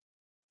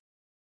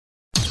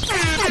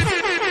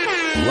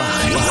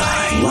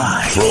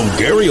Live from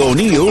Gary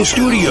O'Neill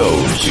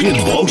Studios in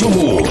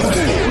Baltimore.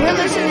 You're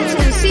listening to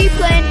the C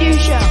Plan Do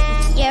Show.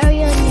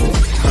 Gary O'Neill.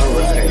 All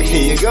right,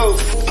 here you go.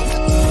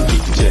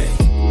 DJ.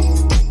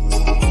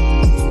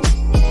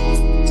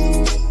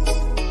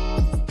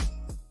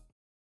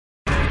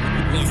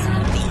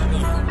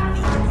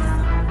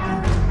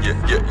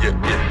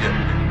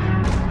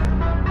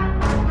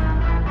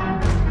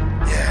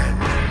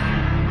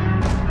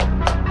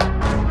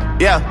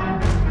 Yeah.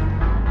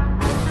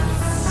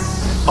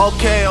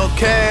 Okay.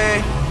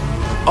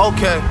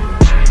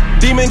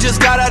 Demon just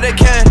got out of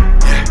can.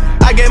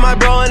 I gave my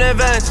bro in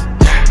advance.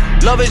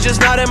 Love is just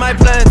not in my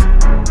plans.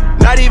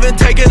 Not even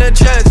taking a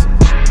chance.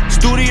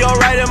 Studio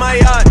right in my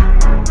yacht.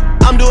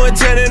 I'm doing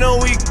 10 in a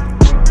week.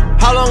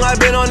 How long I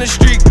been on the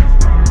street?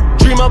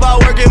 Dream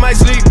about work in my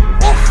sleep.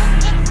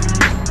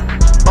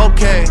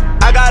 Okay,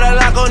 I got a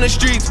lock on the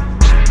streets.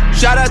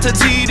 Shout out to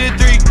T the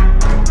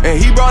 3.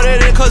 And he brought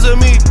it in cause of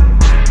me.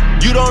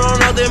 You don't know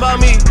nothing about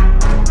me.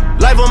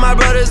 Life of my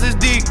brothers is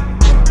deep.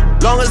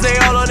 Long as they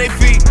all on their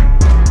feet.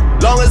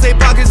 Long as they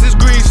pockets is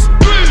grease.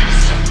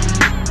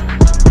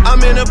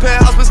 I'm in a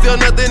penthouse but still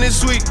nothing is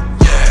sweet.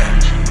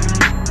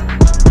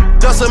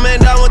 Dust a man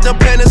down with the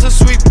pen, it's a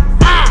sweep.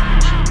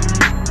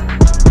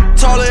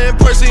 Taller in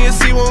person, you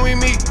see when we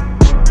meet.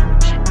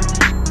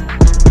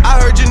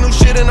 I heard your new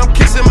shit and I'm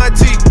kissing my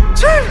teeth.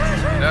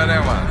 No,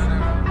 never mind.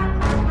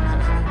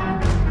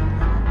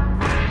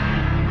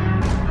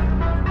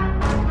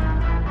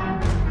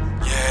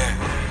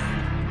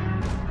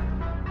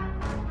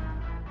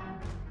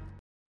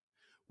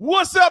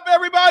 What's up,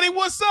 everybody?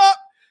 What's up?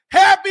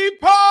 Happy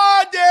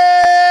Pod Day!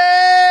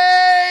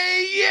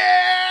 Yeah!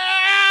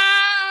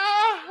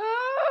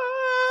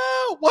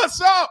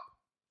 What's up?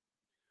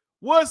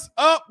 What's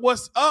up?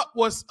 What's up?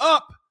 What's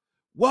up?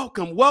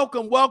 Welcome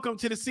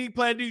to the C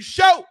Plan Do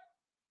Show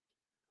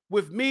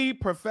with me,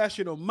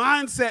 professional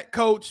mindset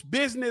coach,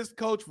 business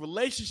coach,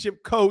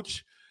 relationship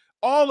coach,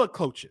 all the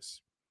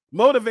coaches,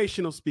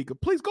 motivational speaker.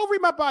 Please go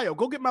read my bio.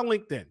 Go get my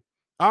LinkedIn.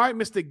 All right,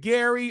 Mr.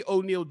 Gary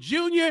O'Neill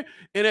Jr.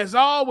 And as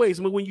always,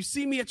 when you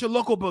see me at your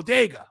local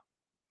bodega,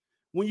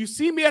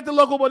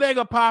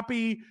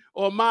 Poppy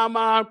or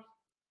Mama,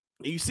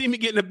 and you see me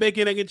getting a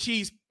bacon, egg, and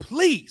cheese,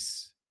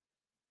 please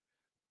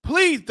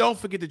don't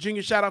forget the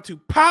junior shout out to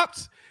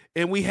Pops.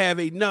 And we have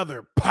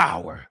another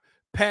Power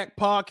Pack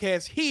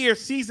podcast here,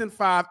 season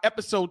 5,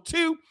 episode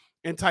 2,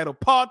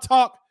 entitled Pod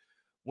Talk,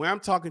 where I'm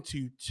talking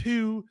to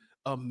two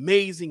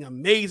amazing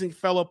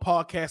fellow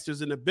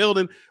podcasters in the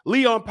building.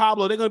 Leo and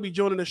Pablo, they're going to be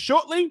joining us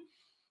shortly.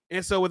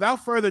 And so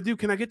without further ado,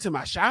 can I get to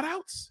my shout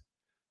outs?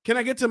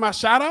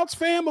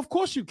 Fam? Of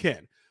course you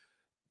can.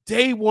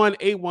 Day one,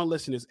 A1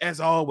 listeners,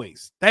 as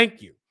always,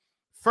 thank you.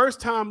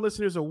 First time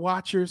listeners or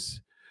watchers,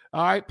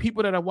 all right,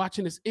 people that are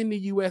watching this in the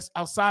U.S.,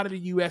 outside of the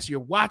U.S., you're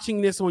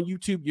watching this on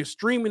YouTube, you're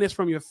streaming this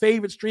from your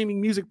favorite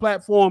streaming music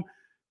platform.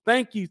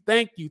 Thank you.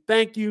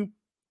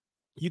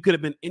 You could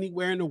have been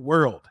anywhere in the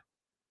world,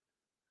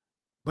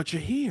 but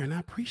you're here, and I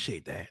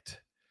appreciate that.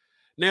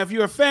 Now, if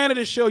you're a fan of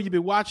the show, you've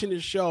been watching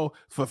this show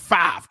for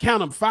 5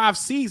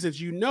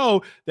 seasons, you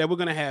know that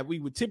we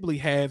would typically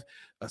have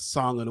a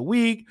song of the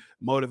week,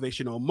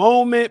 motivational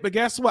moment. But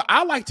guess what?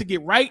 I like to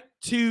get right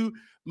to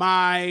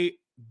my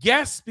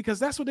guests because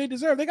that's what they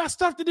deserve. They got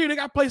stuff to do. They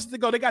got places to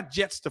go. They got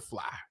jets to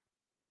fly.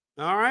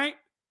 All right?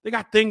 They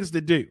got things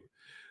to do.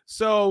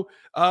 So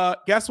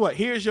guess what?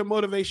 Here's your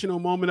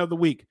motivational moment of the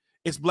week.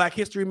 It's Black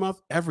History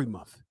Month every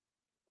month.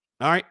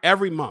 All right,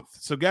 every month.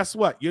 So guess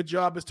what? Your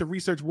job is to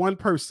research one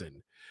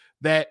person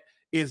that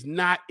is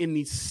not in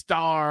the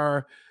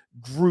star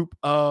group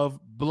of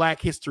Black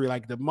history,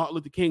 like the Martin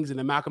Luther Kings and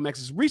the Malcolm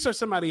X's. Research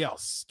somebody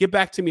else. Get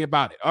back to me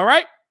about it. All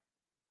right?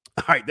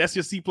 All right, that's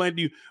your C Plan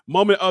Do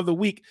moment of the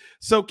week.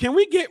 So can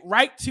we get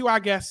right to our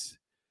guests?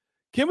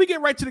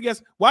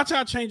 Watch how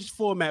I change the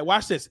format.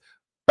 Watch this.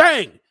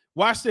 Bang.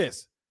 Watch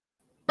this.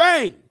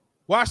 Bang.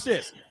 Watch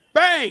this.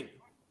 Bang.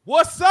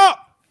 What's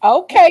up?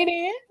 Okay,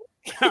 then.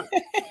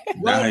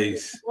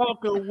 Nice.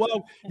 Welcome.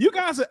 You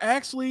guys are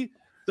actually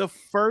the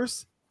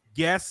first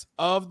guest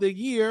of the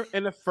year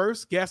and the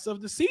first guest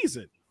of the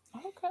season.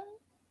 Okay.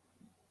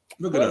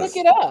 Look at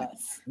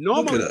us.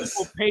 Normally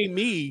people pay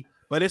me,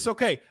 but it's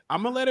okay.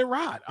 I'm gonna let it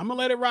ride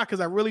because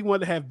I really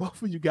wanted to have both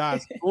of you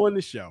guys on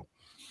the show.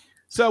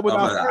 So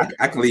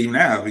I can leave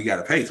now if we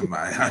gotta pay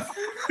somebody.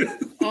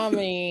 I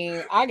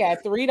mean, I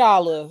got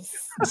 $3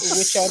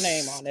 with your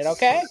name on it,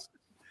 okay?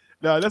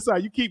 No, that's all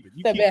right. You keep it.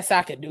 The best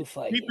I can do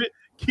for you.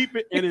 Keep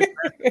it in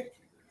it.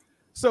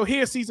 So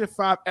here's season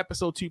 5,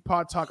 episode 2,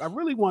 Pod Talk. I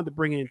really wanted to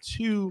bring in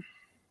 2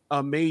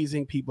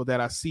 amazing people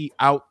that I see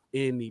out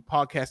in the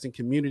podcasting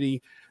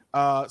community.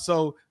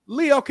 So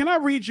Leo, can I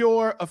read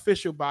your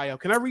official bio?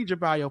 Can I read your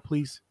bio,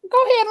 please?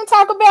 Go ahead and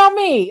talk about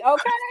me,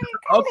 okay?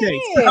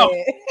 Okay. So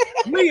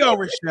Leo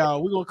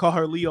Rochelle, we're gonna call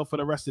her Leo for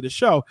the rest of the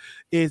show,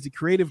 is the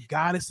creative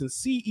goddess and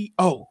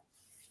CEO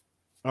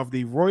of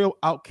the Royal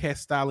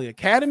Outcast Styling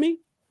Academy.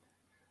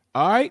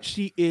 All right,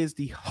 she is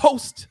the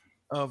host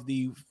of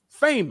the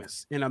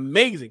famous and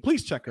amazing.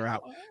 Please check her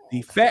out.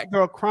 The Fat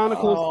Girl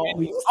Chronicles.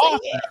 And the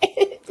author.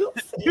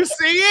 You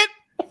see it?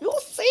 You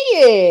see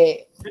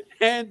it.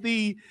 And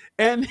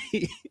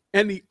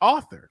the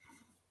author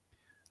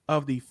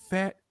of the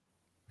Fat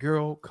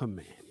Girl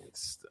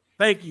Commandments.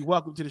 Thank you.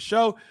 Welcome to the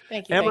show.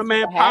 Thank you. And my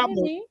man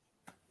Pablo.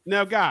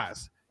 Now,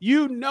 guys,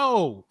 you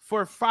know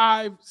for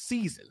 5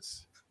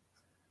 seasons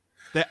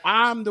that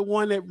I'm the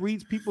one that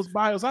reads people's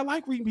bios. I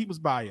like reading people's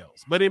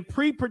bios, but in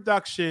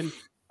pre-production,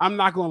 I'm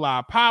not gonna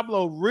lie,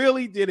 Pablo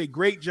really did a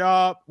great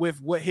job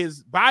with what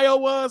his bio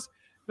was.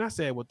 And I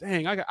said, well,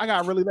 dang, I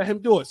gotta really let him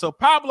do it. So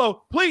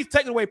Pablo, please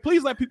take it away.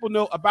 Please let people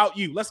know about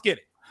you. Let's get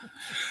it.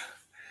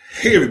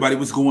 Hey everybody,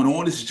 what's going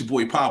on? This is your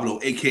boy Pablo,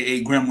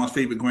 aka Grandma's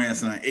favorite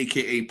grandson,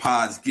 aka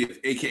Pod's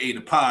gift, aka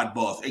the Pod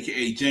Boss,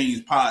 aka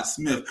James Pod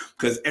Smith,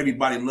 because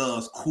everybody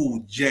loves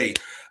Cool J.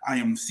 I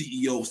am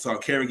CEO of Star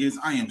Kerrigan's.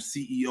 I am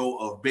CEO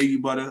of Baby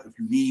Butter. If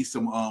you need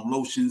some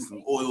lotions,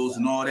 some oils,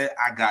 and all that,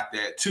 I got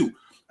that too.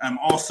 I'm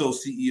also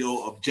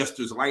CEO of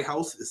Jester's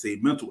Lighthouse. It's a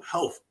mental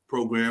health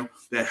program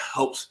that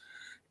helps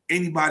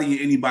anybody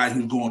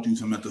who's going through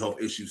some mental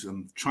health issues.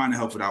 I'm trying to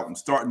help it out. I'm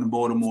starting in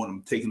Baltimore and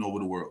I'm taking over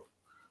the world.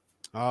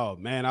 Oh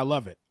man, I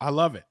love it. I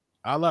love it.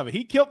 I love it.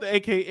 He killed the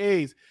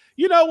AKAs.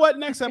 You know what?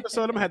 Next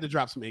episode, I'm gonna have to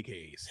drop some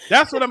AKAs.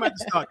 That's what I'm going to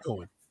start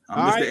doing.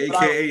 I'm Mr.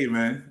 AKA,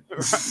 man.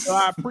 So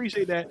I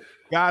appreciate that,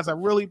 guys. I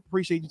really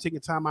appreciate you taking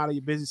time out of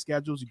your busy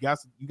schedules. You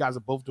guys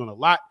are both doing a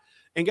lot.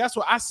 And guess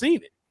what? I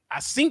seen it. I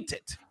synced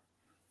it.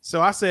 So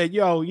I said,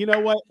 yo, you know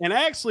what? And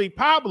actually,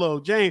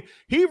 Pablo, James,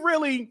 he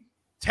really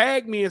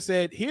tagged me and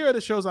said, here are the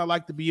shows I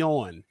like to be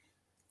on.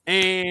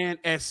 And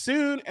as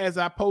soon as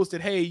I posted,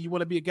 hey, you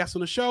want to be a guest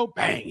on the show?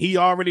 Bang, he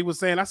already was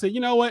saying, I said,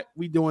 you know what?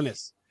 We doing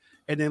this.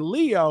 And then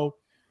Leo,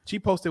 she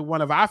posted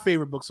one of our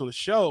favorite books on the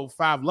show,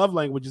 5 Love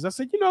Languages. I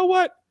said, you know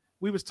what?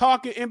 We was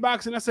talking,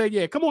 inboxing. I said,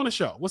 yeah, come on the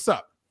show. What's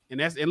up?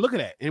 And look at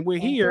that. And we're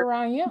here. Here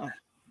I am.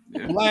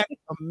 Black,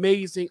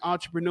 amazing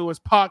entrepreneurs,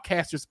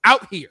 podcasters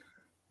out here.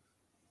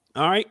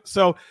 All right.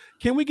 So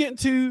can we get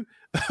into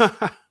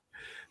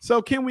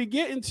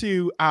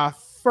our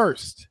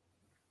first,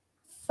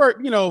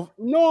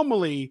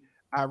 normally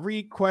I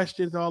read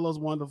questions, all those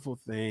wonderful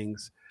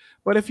things.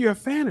 But if you're a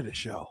fan of the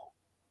show,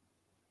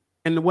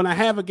 and when I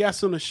have a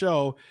guest on the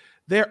show,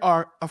 there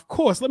are, of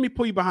course, let me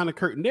pull you behind the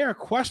curtain. There are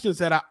questions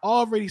that I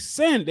already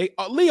send.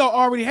 Leo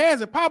already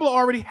has it. Pablo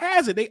already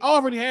has it. They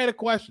already had the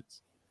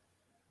questions.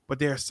 But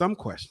there are some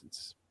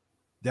questions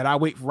that I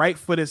wait right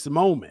for this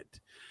moment.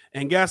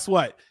 And guess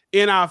what?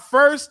 In our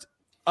first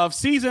of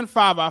season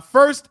 5, our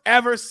first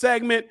ever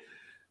segment,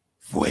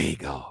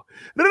 Fuego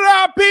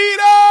Rapido!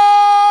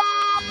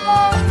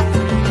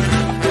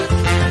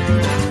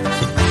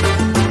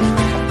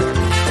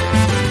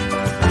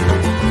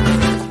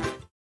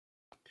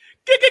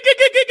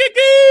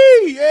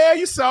 Yeah,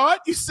 you saw it.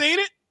 You seen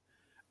it.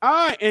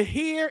 All right, and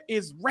here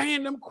is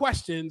random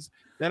questions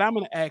that I'm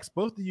going to ask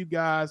both of you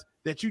guys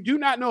that you do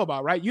not know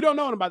about, right? You don't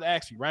know what I'm about to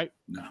ask you, right?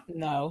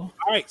 No. All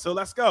right, so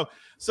let's go.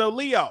 So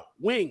Leo,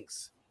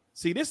 wings.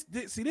 See this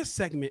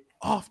segment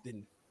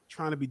often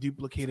trying to be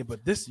duplicated,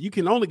 but this you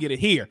can only get it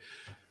here.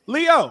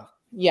 Leo.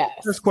 Yes.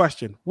 First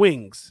question: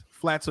 wings,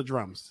 flats or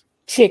drums?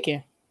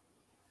 Chicken.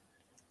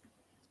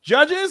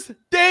 Judges,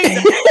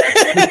 ding.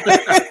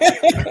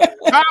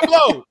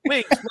 Pablo,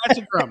 wings, flats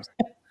or drums?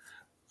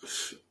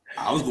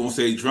 I was gonna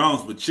say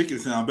drums, but chicken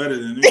sound better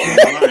than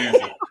this.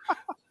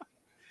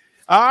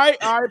 All right,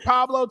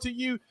 Pablo, to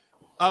you.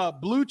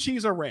 Blue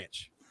cheese or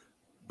ranch?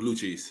 Blue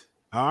cheese.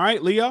 All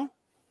right, Leo.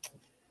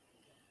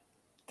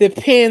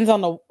 Depends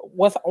on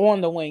what's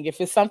on the wing.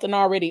 If it's something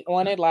already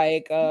on it,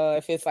 like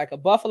if it's like a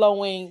buffalo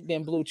wing,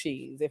 then blue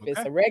cheese. If it's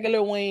a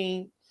regular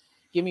wing,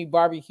 give me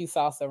barbecue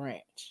sauce or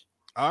ranch.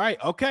 All right,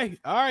 okay,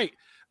 all right.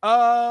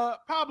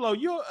 Pablo,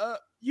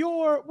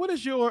 what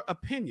is your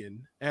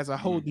opinion as I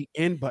hold the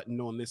end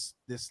button on this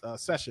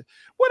session?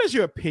 What is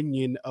your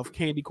opinion of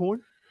candy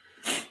corn?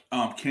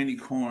 Candy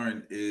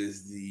corn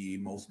is the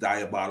most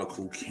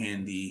diabolical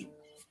candy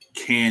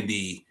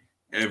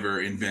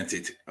ever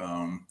invented.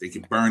 They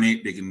can burn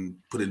it, they can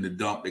put it in the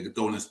dump, they can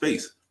throw it in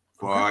space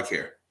for all I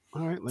care.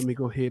 All right, let me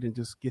go ahead and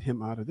just get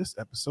him out of this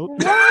episode.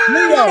 Right,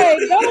 go ahead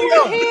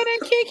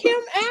and kick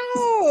him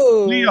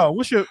out. Leo,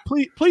 what's your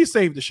please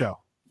save the show.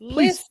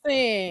 Please.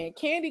 Listen,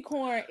 candy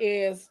corn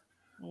is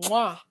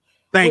with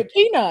you.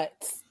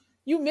 Peanuts.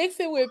 You mix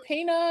it with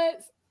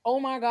peanuts. Oh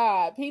my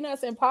God,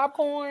 peanuts and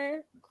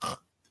popcorn. All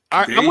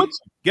right, I'm with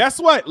you. Guess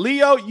what,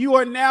 Leo? You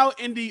are now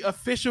in the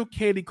official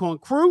candy corn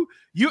crew.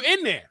 You're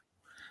in there.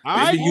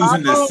 They've been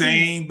using the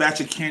same batch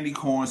of candy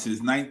corn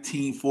since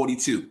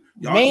 1942.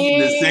 Y'all eating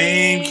the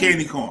same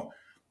candy corn.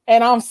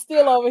 And I'm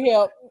still over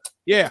here.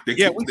 Yeah, we're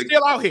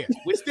still out here.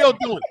 We're still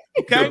doing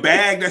it. Okay. The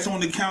bag that's on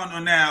the counter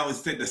now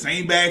is the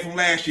same bag from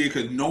last year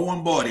because no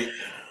one bought it.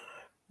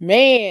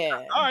 Man.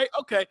 All right,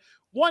 okay.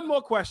 One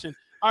more question.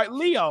 All right,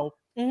 Leo.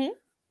 Mm-hmm.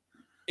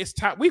 It's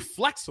time. We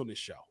flex on this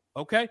show.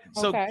 Okay.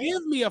 So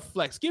give me a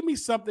flex. Give me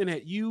something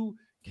that you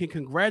can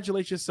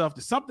congratulate yourself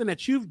to, something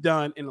that you've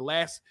done in the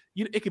last,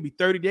 it could be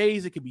 30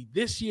 days. It could be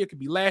this year. It could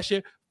be last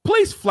year.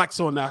 Please flex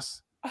on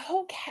us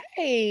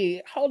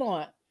Okay, hold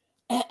on.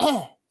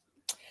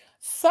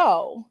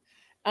 So,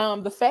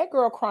 the Fat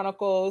Girl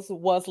Chronicles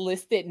was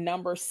listed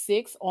number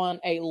 6 on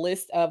a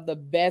list of the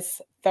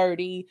best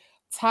 30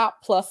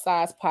 top plus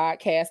size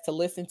podcasts to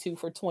listen to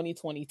for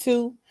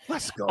 2022.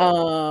 Let's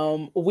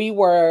go. We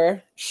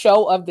were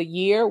show of the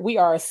year. We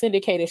are a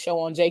syndicated show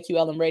on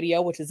JQLM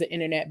Radio, which is an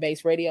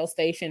internet-based radio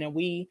station, and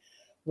we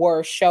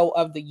were show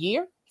of the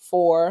year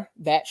for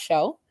that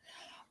show.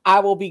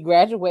 I will be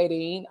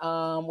graduating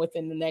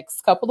within the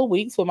next couple of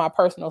weeks with my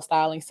personal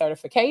styling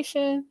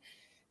certification.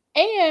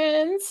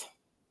 And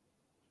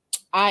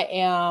I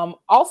am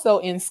also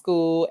in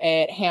school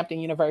at Hampton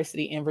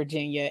University in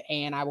Virginia,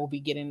 and I will be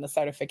getting the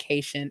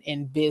certification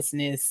in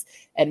business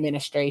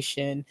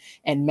administration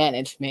and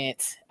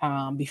management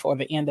before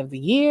the end of the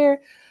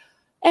year.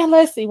 And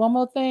let's see, one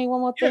more thing.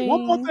 I'm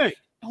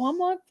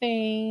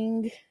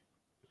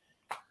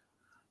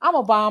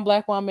a bomb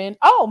Black woman.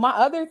 Oh, my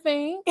other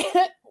thing,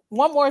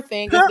 one more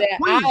thing is that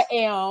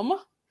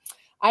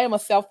I am a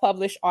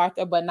self-published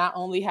author, but not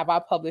only have I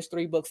published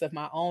 3 books of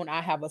my own,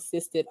 I have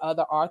assisted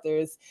other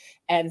authors.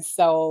 And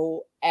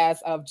so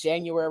as of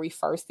January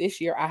 1st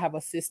this year, I have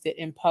assisted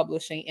in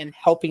publishing and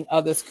helping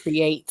others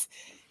create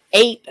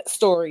 8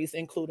 stories,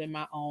 including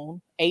my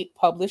own, 8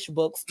 published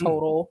books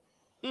total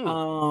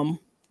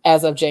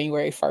as of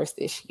January 1st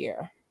this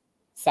year.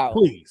 So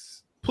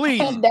Please,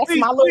 that's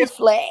my little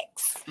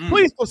flex.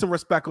 Please put some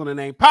respect on the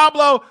name.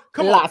 Pablo,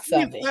 come Lots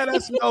on. of it. Let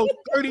us know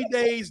 30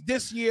 days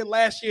this year,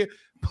 last year.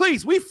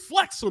 Please, we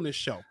flex on this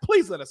show.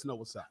 Please let us know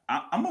what's up.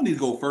 I'm gonna need to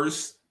go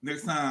first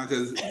next time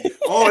because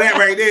all that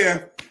right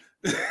there.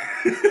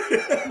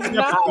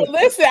 No,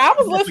 listen, I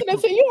was listening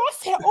to you. I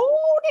said,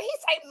 "Oh, did he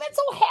say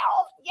mental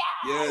health?"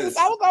 Yes.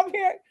 I was over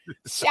here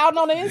shouting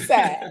on the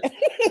inside.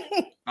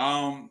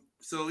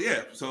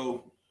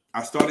 So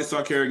I started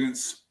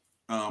Sarcarrogance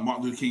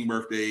Martin Luther King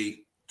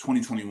birthday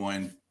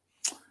 2021.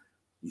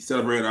 We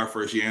celebrated our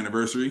first year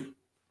anniversary.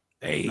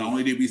 Hey. Not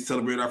only did we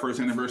celebrate our first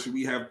anniversary,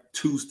 we have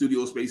 2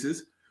 studio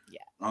spaces. Yeah.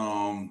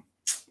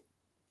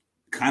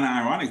 Kind of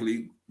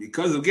ironically,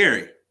 because of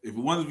Gary. If it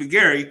wasn't for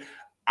Gary,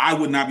 I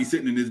would not be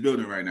sitting in this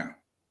building right now.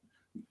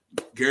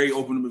 Gary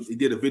he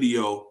did a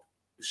video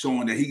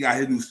showing that he got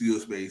his new studio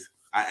space.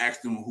 I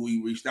asked him who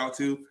he reached out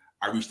to.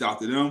 I reached out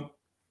to them.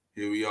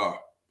 Here we are.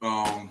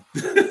 Oh,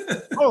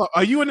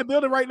 are you in the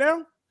building right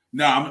now?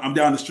 No, I'm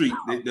down the street.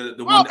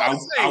 The one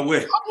I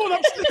went.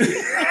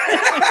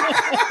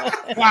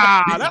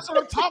 Wow, that's what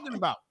I'm talking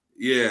about.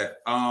 Yeah.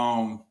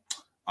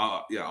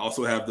 I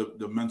also have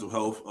the Mental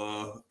Health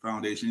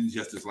Foundation,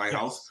 Justice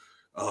Lighthouse.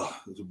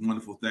 It's a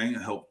wonderful thing.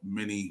 It helped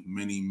many,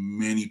 many,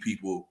 many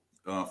people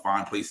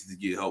find places to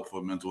get help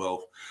for mental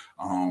health.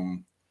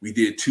 We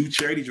did 2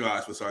 charity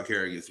drives for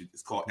Sarcarrogance.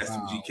 It's called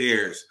SMG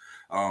Cares.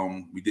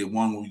 We did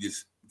one where we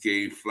just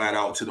gave flat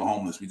out to the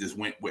homeless. We just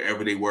went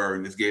wherever they were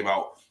and just gave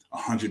out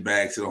 100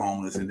 bags to the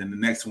homeless. And then the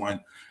next one,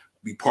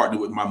 we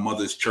partnered with my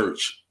mother's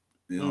church.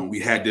 We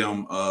had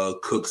them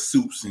cook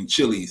soups and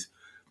chilies.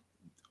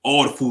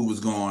 All the food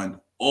was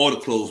gone. All the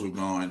clothes were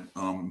gone.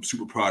 I'm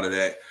super proud of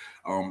that.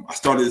 I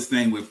started this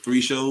thing with 3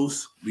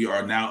 shows. We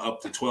are now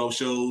up to 12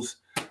 shows.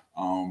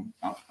 I'm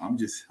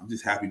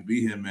just happy to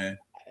be here, man.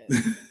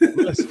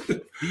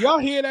 Listen, do y'all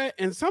hear that?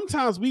 And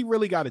sometimes we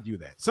really got to do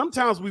that.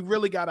 Sometimes we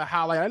really got to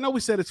highlight. I know we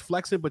said it's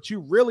flexing, but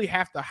you really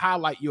have to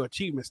highlight your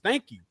achievements.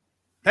 Thank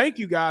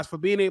you guys for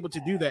being able to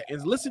do that.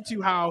 And listen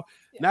to how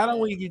not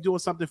only are you doing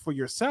something for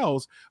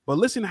yourselves, but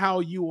listen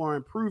how you are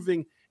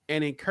improving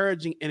and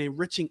encouraging and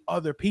enriching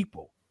other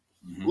people.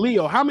 Mm-hmm.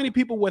 Leo, how many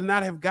people would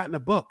not have gotten a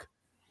book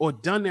or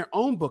done their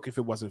own book if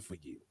it wasn't for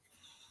you?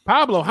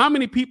 Pablo, how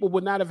many people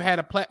would not have had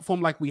a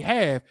platform like we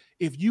have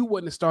if you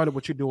wouldn't have started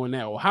what you're doing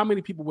now? Or how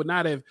many people would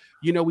not have,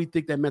 we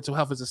think that mental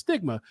health is a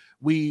stigma.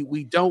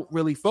 We don't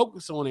really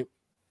focus on it.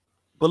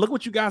 But look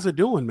what you guys are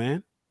doing,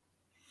 man.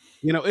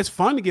 It's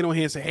fun to get on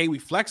here and say, hey, we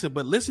flexing,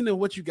 but listen to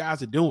what you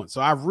guys are doing.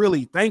 So I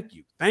really thank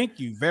you. Thank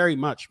you very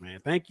much,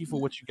 man. Thank you for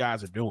what you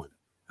guys are doing.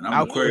 And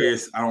I'm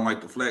Aquarius. I don't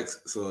like to flex,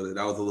 so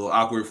that was a little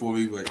awkward for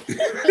me. But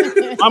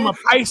I'm a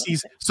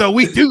Pisces, so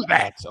we do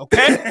that.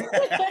 Okay.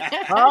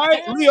 All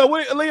right, Leo.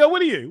 What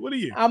are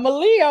you? I'm a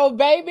Leo,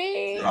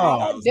 baby.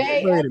 Oh,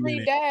 day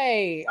every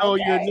day. Oh,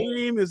 your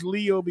name is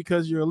Leo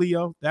because you're a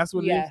Leo. That's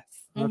what it is.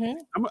 Mm-hmm. Okay.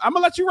 I'm gonna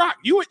let you rock.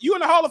 You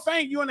in the Hall of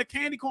Fame. You in the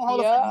Candy Corn Hall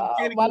of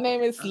Fame. My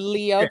name is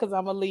Leo because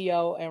I'm a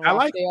Leo, and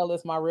Rochelle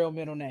is my real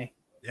middle name.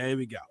 There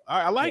we go. All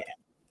right, I like it.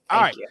 All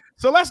right,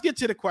 so let's get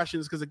to the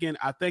questions because, again,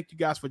 I thank you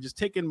guys for just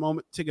taking a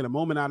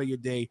moment out of your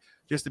day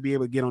just to be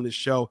able to get on this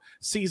show,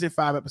 Season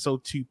 5,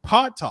 Episode 2,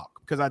 Pod Talk,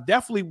 because I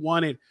definitely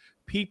wanted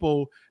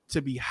people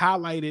to be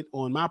highlighted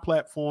on my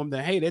platform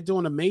that, hey, they're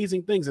doing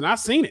amazing things, and I've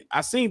seen it.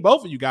 I've seen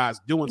both of you guys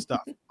doing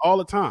stuff all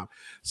the time.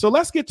 So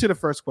let's get to the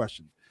first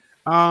question.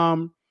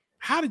 How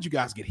did you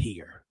guys get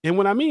here? And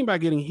what I mean by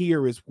getting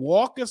here is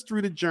walk us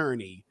through the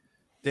journey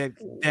that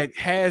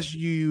has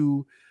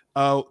you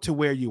to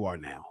where you are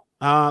now.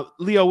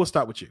 Leo, we'll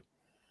start with you.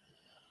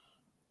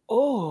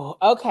 Oh,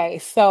 okay.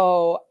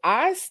 So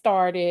I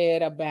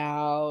started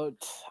about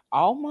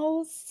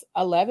almost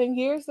 11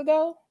 years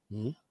ago.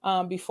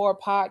 before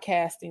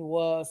podcasting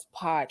was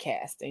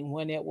podcasting,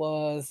 when it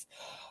was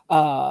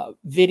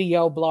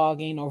video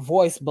blogging or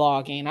voice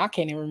blogging. I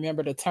can't even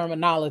remember the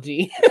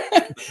terminology.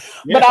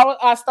 But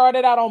I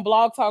started out on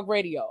Blog Talk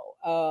Radio.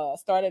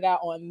 Started out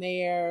on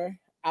there.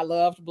 I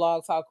loved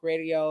Blog Talk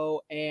Radio,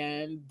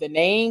 and the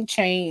name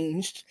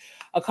changed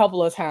a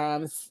couple of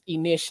times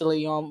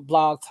initially on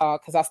Blog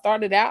Talk because I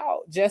started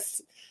out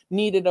just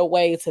needed a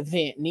way to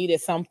vent,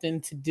 needed something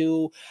to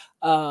do.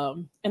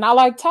 And I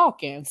like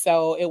talking.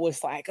 So it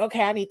was like,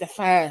 okay, I need to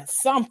find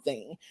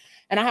something.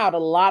 And I had a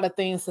lot of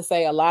things to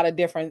say, a lot of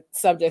different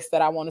subjects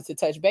that I wanted to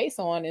touch base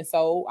on. And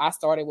so I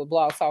started with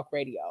Blog Talk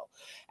Radio.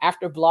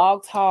 After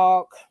Blog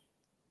Talk,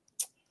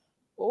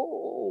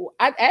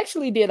 I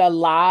actually did a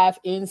live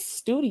in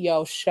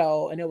studio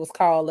show, and it was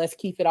called Let's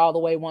Keep It All the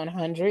Way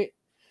 100.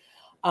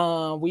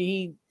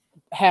 We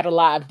had a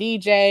live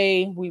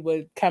DJ. We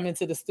would come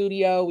into the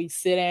studio, we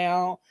sit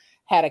down,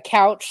 had a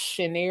couch,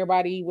 and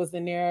everybody was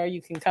in there.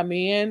 You can come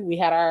in. We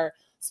had our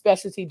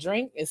specialty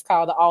drink. It's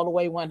called the All the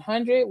Way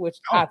 100, which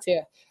I'll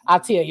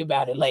tell you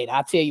about it later.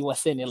 I'll tell you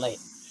what's in it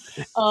later.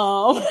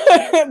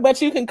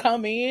 But you can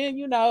come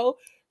in,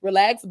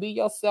 relax, be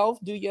yourself,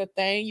 do your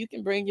thing. You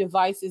can bring your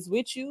vices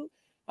with you.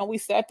 And we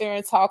sat there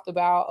and talked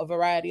about a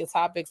variety of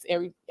topics,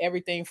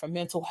 everything from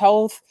mental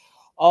health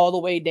all the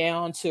way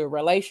down to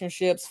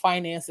relationships,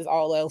 finances,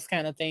 all those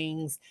kind of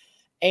things.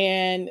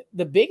 And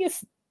the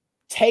biggest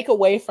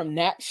takeaway from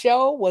that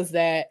show was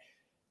that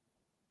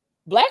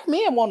Black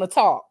men want to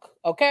talk,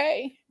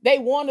 okay? They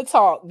want to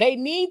talk. They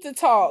need to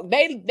talk.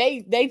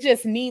 They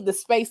just need the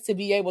space to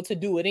be able to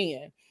do it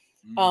in.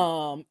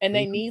 And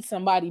they need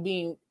somebody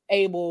being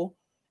able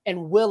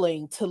and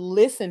willing to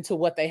listen to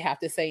what they have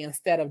to say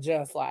instead of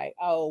just like,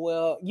 oh,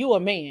 well, you a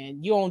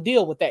man. You don't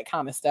deal with that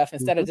kind of stuff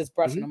instead of just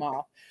brushing them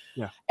off.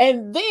 Yeah.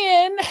 And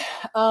then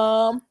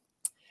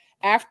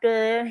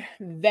after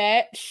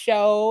that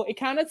show, it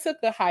kind of took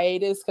a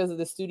hiatus because of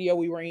the studio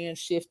we were in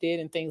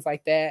shifted and things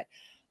like that.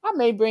 I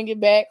may bring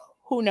it back.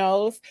 Who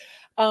knows?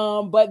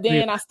 But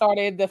then I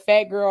started the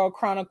Fat Girl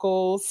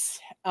Chronicles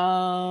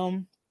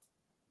on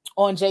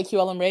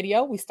JQLM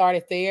Radio. We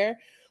started there.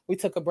 We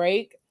took a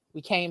break.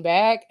 We came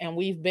back, and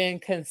we've been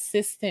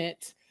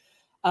consistent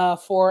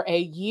for a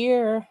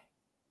year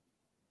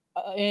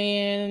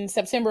in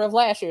September of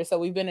last year. So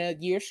we've been a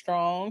year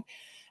strong.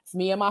 It's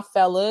me and my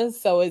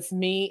fellas. So it's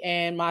me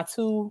and my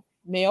two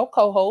male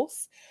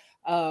co-hosts,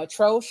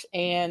 Trosh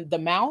and The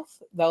Mouth.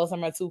 Those are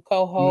my two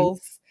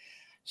co-hosts.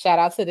 Shout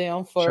out to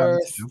them for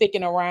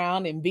sticking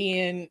around and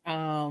being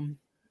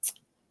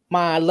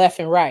my left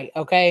and right,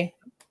 okay?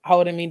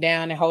 Holding me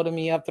down and holding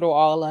me up through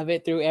all of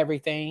it, through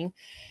everything.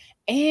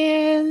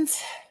 And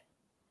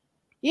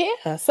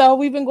yeah, so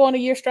we've been going a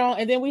year strong.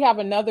 And then we have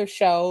another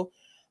show,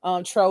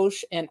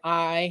 Trosh and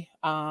I,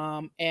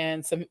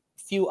 and some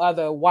few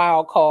other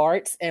wild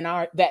cards. And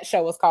that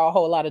show is called A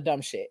Whole Lot of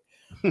Dumb Shit.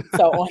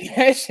 So on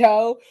that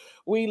show,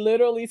 we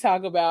literally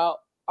talk about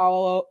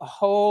a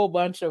whole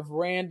bunch of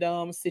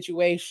random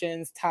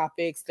situations,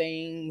 topics,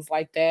 things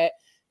like that.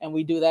 And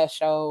we do that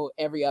show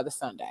every other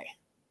Sunday.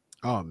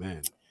 Oh,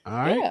 man. All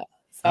right. Yeah.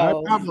 So,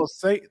 all right, Pablo,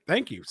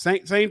 thank you.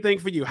 Same thing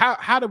for you.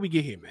 How did we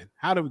get here, man?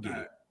 How did we get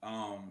here?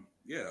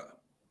 Yeah,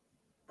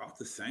 about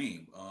the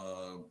same.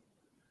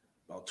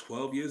 About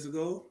 12 years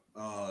ago,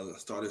 I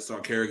started Star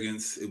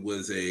Kerrigan's. It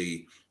was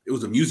a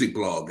music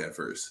blog at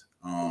first.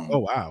 Oh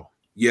wow.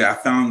 Yeah, I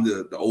found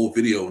the old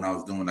video when I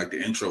was doing like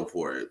the intro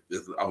for it.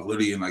 I was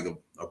literally in like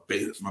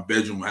my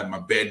bedroom. I had my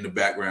bed in the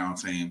background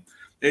saying,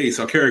 "Hey,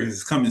 Star Kerrigan's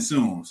is coming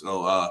soon."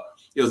 So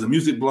it was a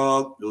music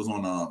blog. It was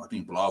on I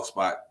think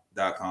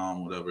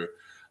blogspot.com, whatever.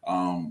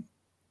 And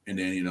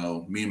then,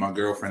 me and my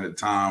girlfriend at the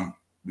time,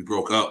 we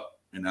broke up,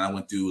 and then I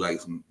went through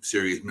like some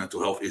serious mental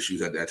health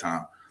issues at that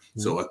time.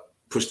 So I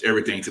pushed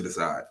everything to the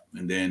side.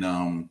 And then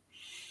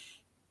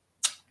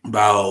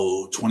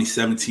about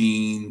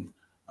 2017,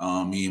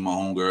 me and my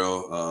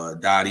homegirl,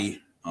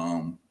 Dottie,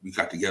 we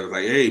got together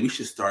like, hey, we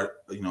should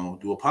start,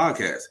 do a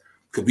podcast.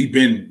 Because we've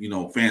been,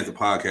 fans of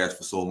podcasts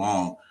for so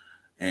long.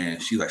 And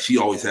she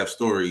always have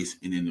stories.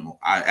 And then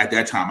at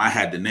that time, I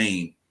had the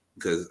name,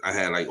 because I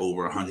had like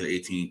over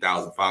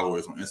 118,000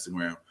 followers on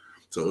Instagram.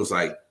 So it was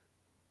like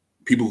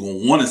people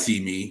going to want to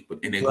see me,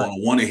 and they're going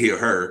to want to hear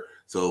her.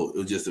 So it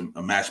was just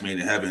a match made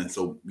in heaven.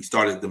 So we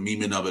started the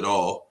memeing of it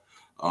all.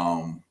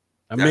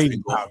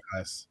 Amazing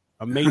podcast.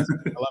 Amazing.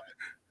 I love it.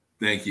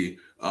 Thank you.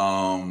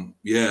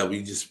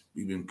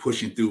 We've been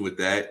pushing through with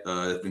that.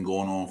 It's been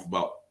going on for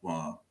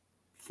about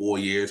 4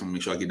 years. I'm gonna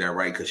make sure I get that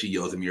right, because she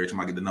yells at me every time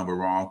I get the number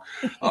wrong.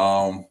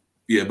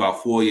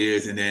 About 4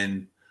 years. And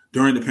then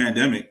during the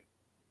pandemic,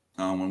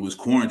 when it was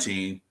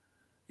quarantine,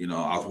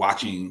 I was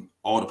watching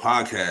all the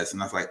podcasts,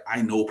 and I was like,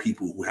 I know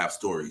people who have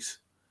stories.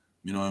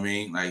 You know what I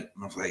mean? Like,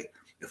 I was like,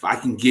 if I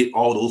can get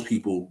all those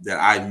people that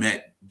I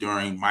met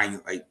during my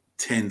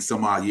 10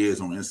 some odd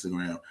years on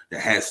Instagram that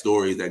had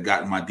stories, that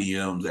got in my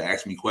DMs, that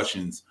asked me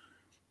questions,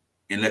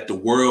 and let the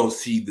world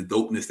see the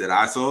dopeness that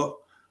I saw,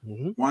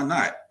 why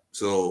not?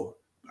 So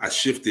I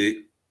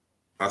shifted.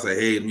 I was like,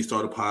 hey, let me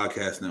start a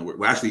podcast network.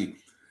 Well, actually,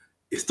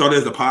 it started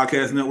as a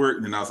podcast network,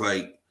 and then I was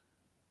like,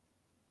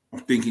 I'm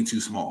thinking too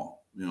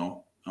small,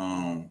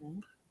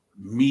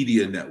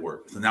 media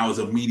network. So now it's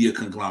a media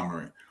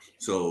conglomerate.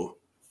 So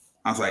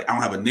I was like, I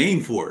don't have a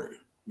name for it.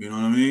 You know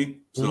what I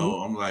mean?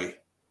 So I'm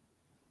like,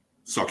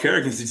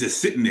 Sarcaricans is just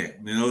sitting there.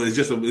 It's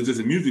just a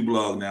music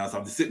blog now. So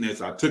I'm just sitting there.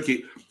 So I took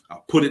it, I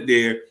put it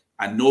there.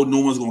 I know no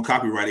one's gonna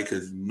copyright it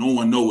because no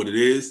one know what it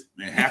is,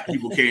 and half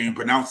people can't even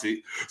pronounce it.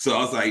 So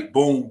I was like,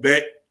 boom,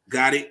 bet,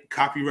 got it,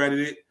 copyrighted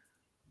it,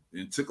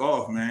 and it took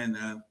off, man.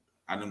 And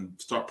I done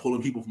start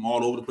pulling people from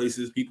all over the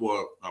places. People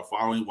are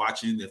following,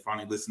 watching, they're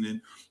finally listening.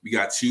 We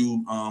got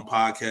 2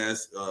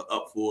 podcasts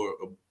up for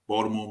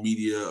Baltimore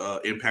Media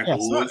Impact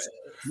Awards.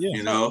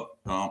 Yeah.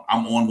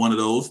 I'm on one of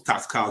those,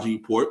 Toxicology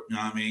Report. You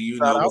know what I mean?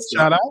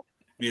 Shout out.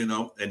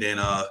 And then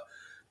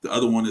the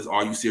other one is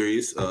Are You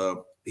Serious?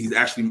 He's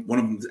actually one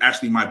of them is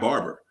actually my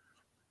barber.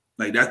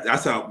 Like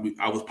that's how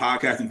I was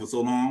podcasting for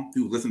so long. He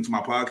was listening to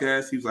my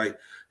podcast. He was like,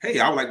 "Hey,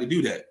 I would like to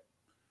do that."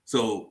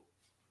 So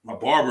my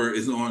barber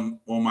is on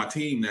my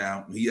team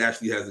now. He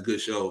actually has a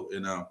good show,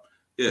 and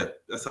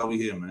that's how we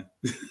here, man.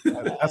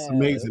 That's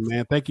amazing,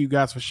 man. Thank you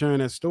guys for sharing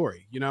that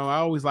story. I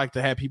always like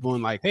to have people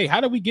in like, hey,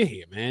 how did we get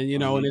here, man?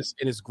 And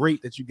it's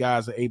great that you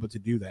guys are able to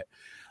do that.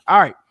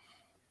 All right.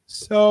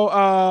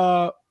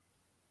 So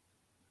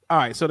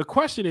so the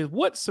question is,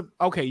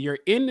 you're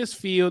in this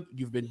field,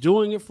 you've been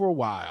doing it for a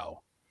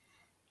while.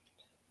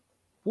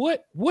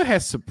 What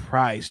has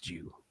surprised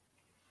you?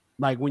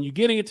 Like when you're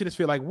getting into this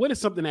field, like what is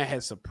something that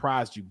has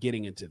surprised you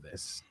getting into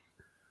this?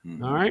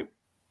 Mm-hmm. All right.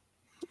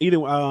 Either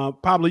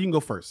Pablo, you can go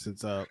first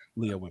since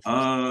Leo went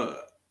first.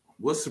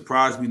 What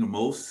surprised me the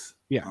most?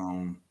 Yeah.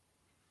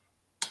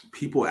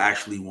 People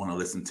actually want to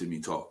listen to me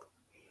talk.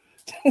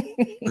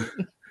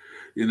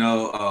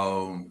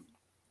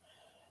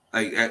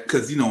 Like,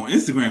 because on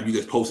Instagram you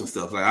just posting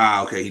stuff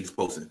like, okay, he's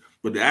posting,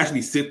 but to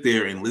actually sit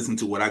there and listen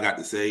to what I got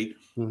to say,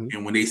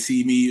 and when they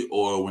see me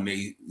or when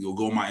you'll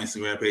go on my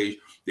Instagram page,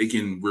 they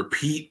can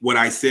repeat what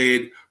I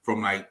said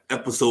from like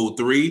episode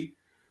 3.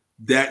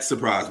 That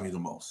surprised me the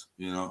most,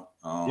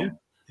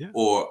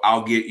 Or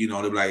I'll get,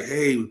 they'll be like,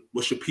 hey,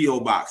 what's your P.O.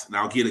 box? And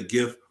I'll get a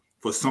gift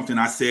for something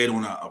I said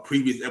on a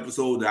previous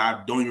episode that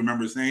I don't even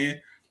remember saying.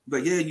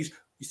 Like, yeah, you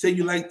said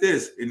you like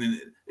this, and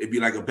then it'd be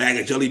like a bag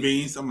of jelly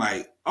beans. I'm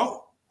like,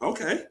 oh.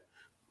 Okay.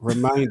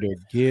 Reminder: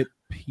 get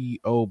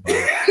P.O. box.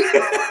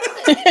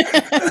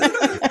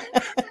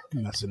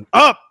 Messing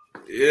up.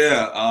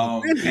 Yeah.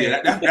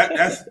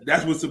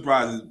 That's what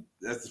surprised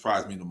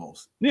me the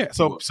most. Yeah.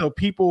 So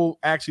people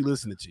actually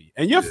listening to you,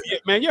 and you're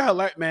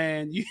hilarious,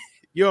 man.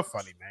 You're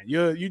funny, man.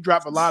 You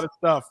drop a lot of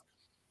stuff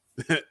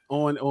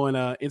on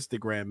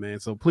Instagram, man.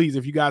 So please,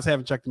 if you guys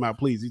haven't checked him out,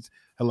 please, he's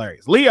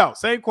hilarious. Leo,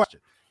 same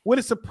question. What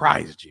has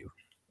surprised you?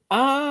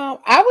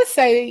 I would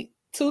say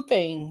 2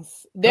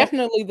 things.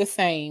 Definitely the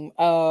same.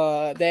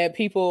 That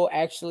people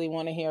actually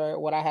want to hear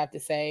what I have to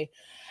say.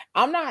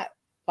 I'm not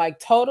like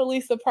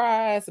totally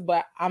surprised,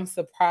 but I'm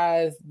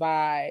surprised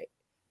by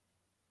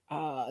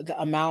the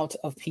amount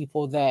of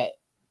people that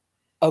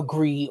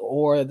agree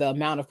or the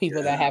amount of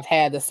people that have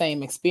had the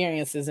same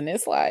experiences. And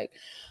it's like,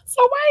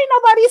 so why ain't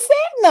nobody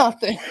said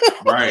nothing?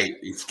 Right.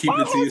 It's keep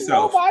it to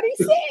yourself. Nobody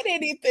said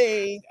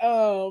anything.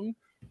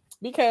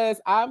 Because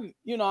I'm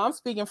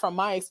speaking from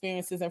my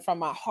experiences and from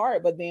my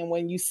heart, but then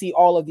when you see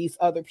all of these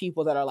other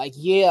people that are like,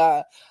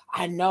 yeah,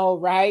 I know,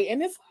 right?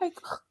 And it's like,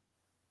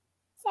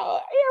 so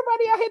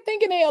everybody out here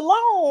thinking they're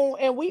alone,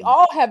 and we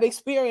all have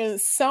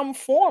experienced some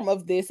form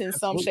of this in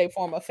some shape,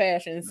 form, or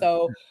fashion.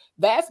 So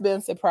that's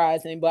been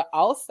surprising, but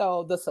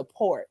also the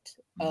support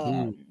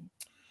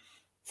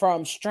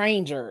from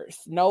strangers,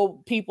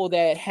 people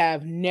that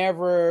have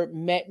never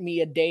met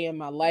me a day in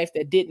my life,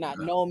 that did not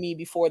know me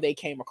before they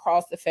came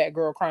across the Fat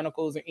Girl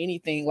Chronicles or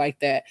anything like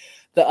that.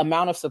 The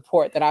amount of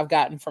support that I've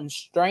gotten from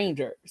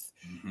strangers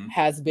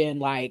has been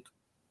like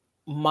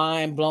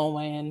mind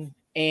blowing.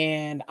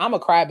 And I'm a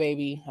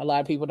crybaby. A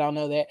lot of people don't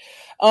know that.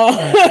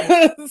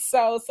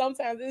 So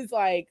sometimes it's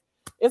like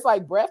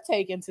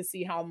breathtaking to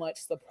see how much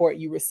support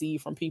you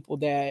receive from people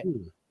that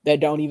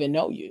don't even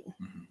know you.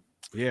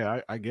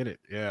 Yeah, I get it.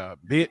 Yeah,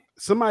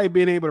 somebody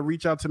being able to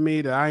reach out to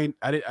me that I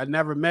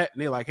never met,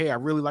 and they're like, "Hey, I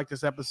really like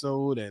this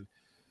episode," and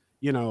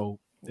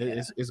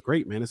it's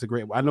great, man. It's a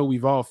great. I know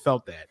we've all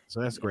felt that, so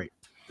that's great.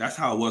 That's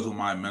how it was with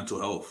my mental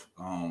health.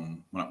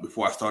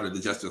 Before I started the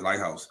Justice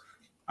Lighthouse,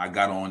 I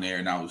got on there,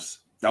 and that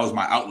was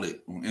my outlet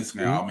on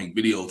Instagram. I'll make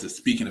videos just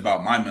speaking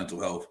about my mental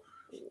health,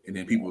 and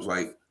then people was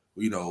like,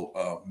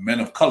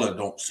 men of color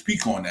don't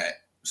speak on that,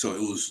 so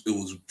it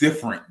was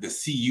different to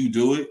see you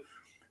do it.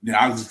 Then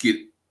I would just get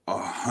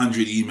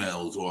 100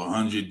 emails or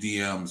 100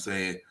 DMs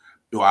saying,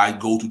 I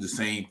go through the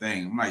same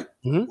thing. I'm like,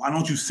 why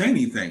don't you say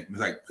anything? It's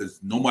like, because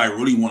nobody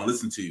really want to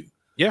listen to you.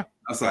 Yeah.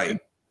 I was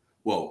like,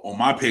 well, on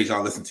my page,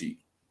 I'll listen to you.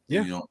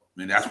 Yeah.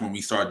 And that's when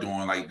we start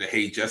doing like the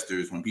Hey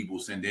Jesters, when people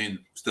send in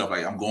stuff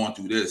like, I'm going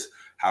through this.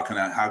 How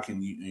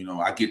can you,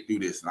 I get through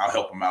this, and I'll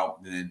help them out.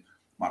 And then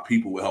my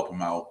people will help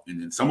them out.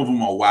 And then some of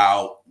them are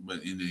wild,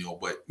 but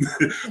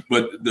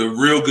but the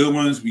real good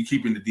ones we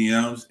keep in the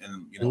DMs,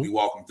 and we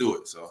walk them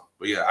through it. So,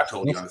 but yeah, I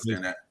totally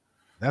understand that.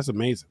 That's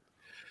amazing.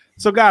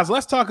 So, guys,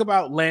 let's talk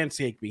about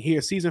landscaping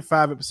here, season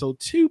 5, episode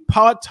 2,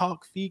 Pod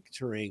Talk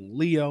featuring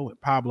Leo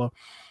and Pablo.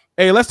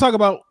 Hey, let's talk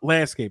about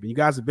landscaping. You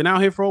guys have been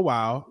out here for a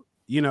while.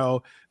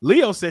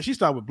 Leo said she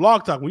started with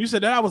Blog Talk. When you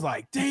said that, I was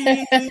like,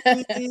 dang.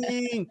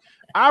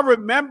 I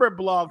remember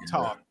Blog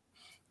Talk.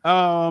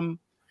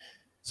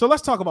 So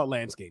let's talk about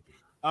landscaping.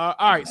 All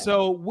right.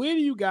 So where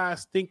do you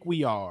guys think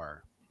we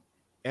are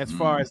as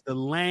far as the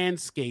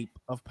landscape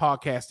of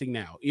podcasting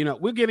now?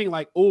 We're getting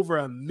like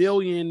over 1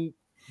 million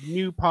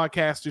new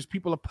podcasters.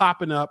 People are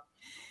popping up,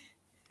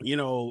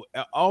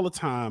 all the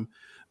time.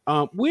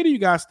 Where do you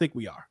guys think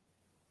we are?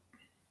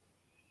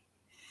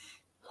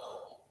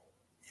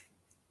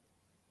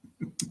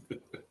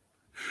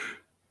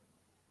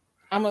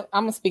 I'm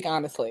gonna speak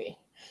honestly.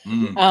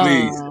 Please.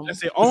 That's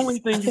the only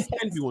thing you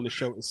can do on the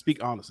show is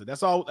speak honestly.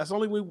 That's all. That's the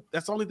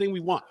only thing we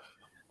want.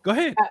 Go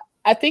ahead.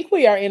 I think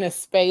we are in a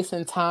space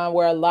and time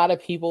where a lot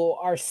of people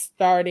are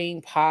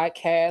starting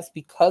podcasts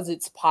because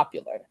it's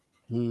popular.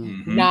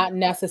 Mm-hmm. Not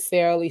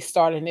necessarily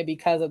starting it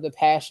because of the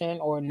passion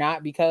or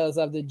not because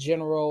of the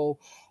general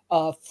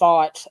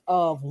thought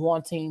of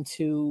wanting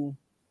to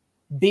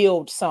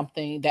build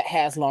something that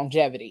has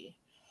longevity.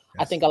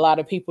 I think a lot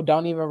of people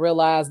don't even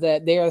realize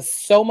that there's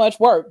so much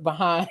work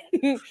behind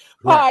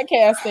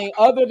podcasting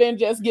other than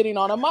just getting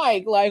on a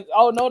mic. Like,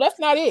 oh no, that's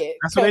not it.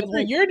 Because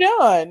when you're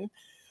done,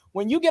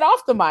 when you get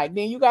off the mic,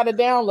 then you got to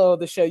download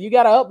the show. You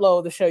got to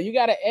upload the show. You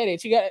got to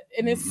edit.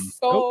 And it's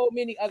so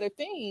many other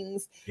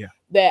things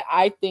that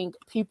I think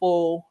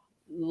people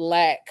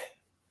lack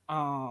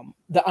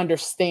the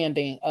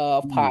understanding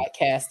of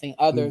podcasting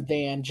other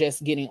than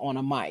just getting on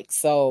a mic.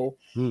 So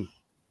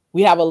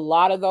we have a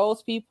lot of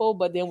those people,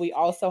 but then we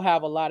also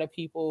have a lot of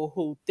people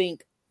who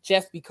think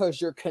just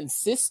because you're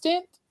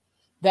consistent,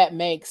 that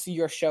makes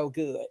your show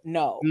good.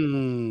 No,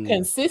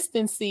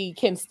 consistency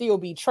can still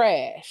be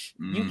trash.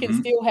 You can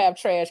still have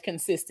trash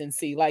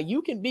consistency. Like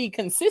you can be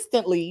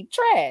consistently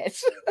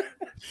trash.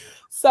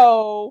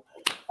 So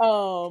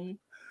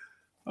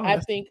I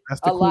think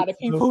a lot of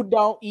people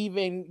don't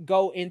even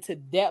go into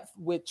depth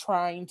with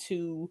trying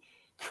to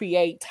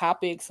create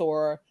topics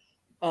or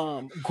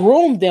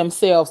groom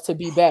themselves to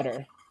be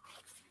better.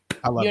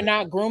 You're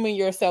not grooming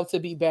yourself to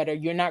be better.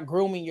 You're not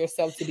grooming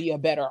yourself to be a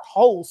better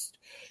host.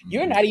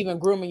 You're not even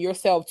grooming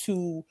yourself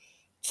to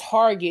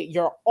target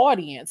your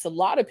audience. A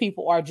lot of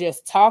people are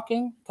just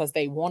talking because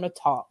they want to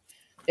talk.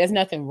 There's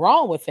nothing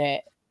wrong with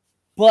that,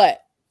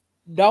 but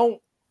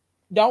don't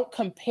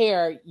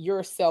compare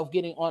yourself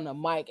getting on a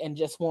mic and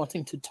just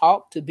wanting to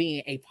talk to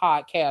being a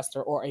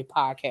podcaster or a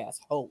podcast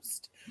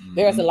host.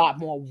 There's a lot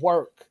more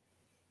work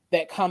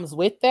that comes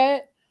with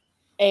that.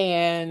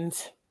 And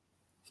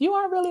if you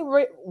aren't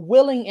really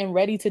willing and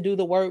ready to do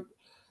the work,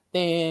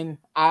 then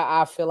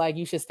I feel like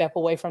you should step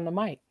away from the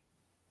mic.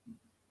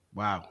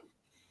 Wow.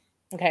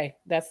 Okay,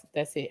 that's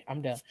it.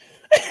 I'm done.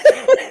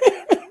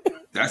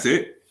 That's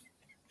it.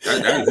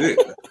 That is it.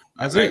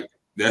 That's it.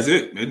 That's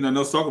it. There's nothing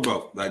else to talk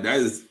about. Like that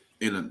is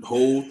in the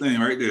whole thing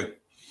right there.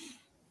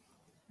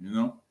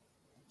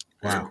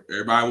 Wow.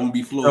 Everybody won't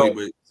be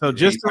Floyd, so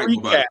just to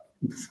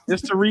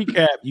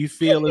recap, you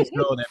feel as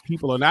though that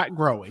people are not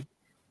growing,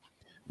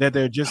 that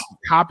they're just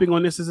hopping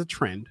on this as a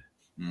trend,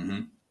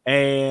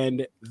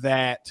 and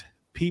that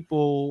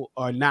people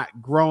are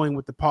not growing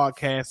with the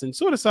podcast and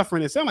sort of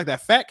suffering. It sounds like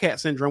that fat cat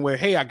syndrome where,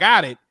 hey, I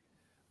got it,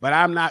 but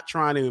I'm not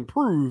trying to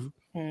improve,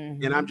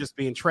 and I'm just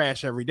being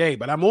trash every day.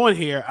 But I'm on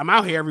here. I'm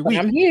out here every week.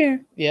 I'm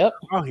here. Yep.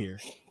 I'm out here.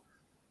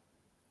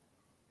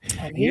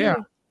 I'm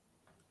here.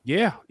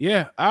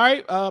 Yeah. All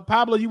right.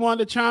 Pablo, you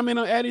wanted to chime in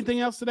or add anything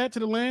else to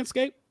the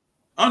landscape?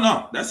 Oh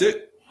no, that's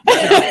it.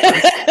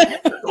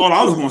 That's all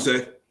I was gonna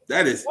say.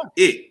 That is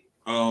it.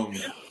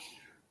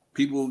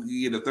 People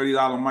get a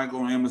 $30 mic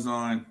on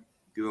Amazon,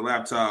 get a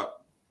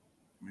laptop,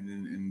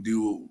 and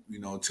do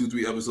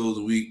 2-3 episodes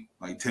a week,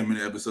 like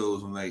 10-minute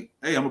episodes. And like,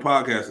 hey, I'm a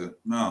podcaster.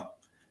 No,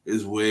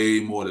 it's way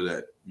more than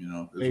that.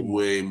 It's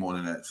way more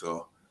than that.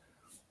 So,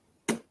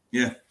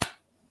 yeah,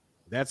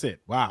 that's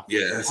it. Wow.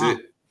 Yeah, that's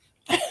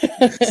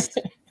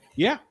it.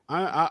 Yeah,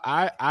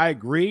 I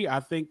agree. I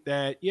think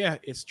that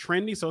it's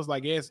trendy, so it's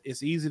like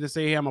it's easy to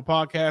say, hey, I'm a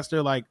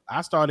podcaster. Like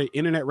I started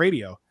internet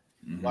radio,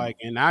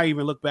 and I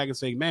even look back and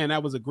say, man,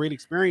 that was a great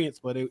experience,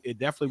 but it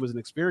definitely was an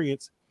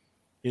experience.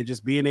 And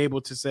just being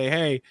able to say,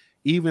 hey,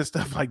 even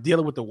stuff like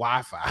dealing with the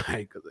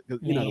Wi-Fi, because the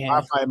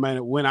Wi-Fi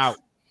man went out,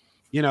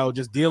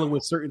 just dealing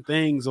with certain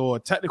things or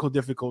technical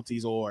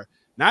difficulties or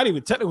not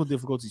even technical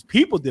difficulties,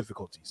 people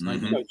difficulties.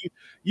 Like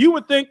you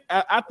would think,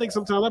 I think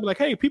sometimes I'd be like,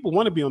 hey, people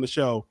want to be on the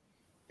show.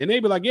 And they'd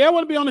be like, yeah, I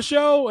want to be on the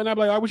show. And I'd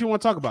be like, what you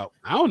want to talk about?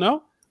 I don't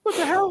know. What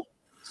the hell?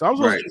 So I was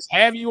going to just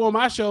have you on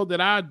my show that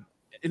I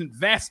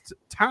invest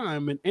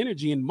time and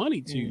energy and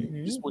money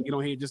to. Just want to get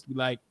on here just to be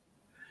like,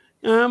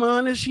 I'm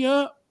on the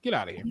show. Get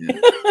out of here.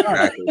 All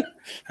right.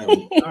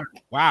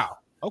 Wow.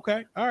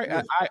 Okay. All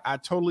right. I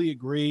totally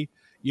agree.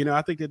 You know,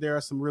 I think that there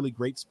are some really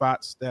great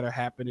spots that are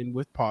happening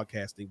with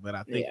podcasting, but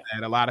I think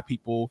that a lot of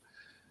people,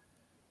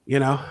 you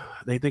know,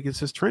 they think it's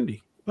just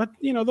trendy. But,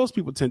 you know, those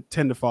people tend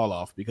to fall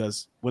off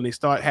because when they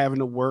start having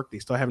to work, they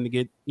start having to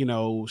get, you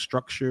know,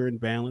 structure and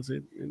balance.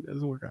 It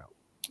doesn't work out.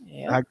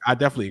 Yeah. I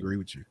definitely agree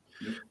with you.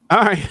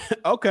 All right.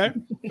 Okay.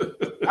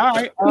 All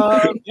right.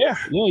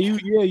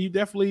 You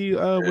definitely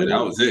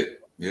that was it.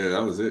 Yeah,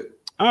 that was it.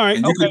 All right.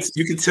 And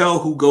you can tell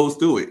who goes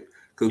through it.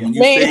 Because when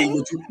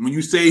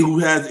you say who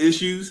has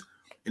issues,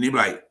 and they be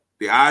like,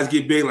 their eyes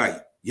get big,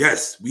 like,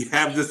 yes, we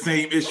have the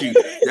same issue.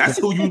 That's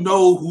who you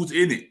know who's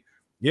in it.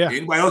 Yeah.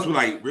 Anybody else be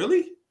like,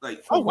 really?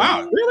 Like, oh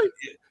wow, really?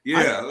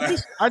 Yeah.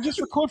 I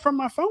just record from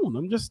my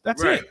phone.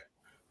 That's right.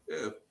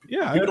 It.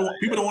 Yeah.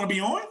 People don't want to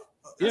be on.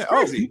 That's yeah.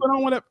 crazy. People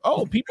don't want to.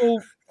 Oh,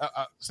 people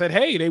said,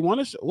 hey, they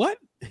want to. What?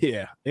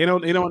 Yeah. They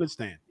don't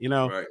understand. You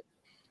know. Right.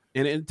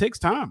 And it takes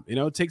time. You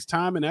know, it takes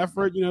time and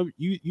effort. You know,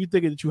 you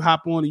thinking that you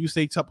hop on and you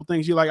say a couple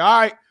things. You're like, all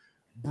right,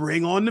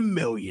 bring on the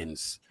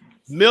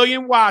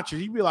million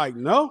watchers. You'd be like,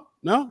 no,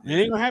 it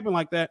ain't gonna happen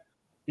like that.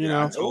 You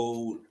know,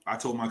 I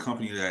told my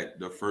company that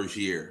the first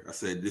year. I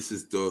said, this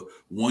is the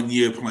 1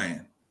 year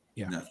plan.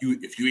 Yeah. Now,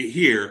 if you're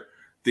here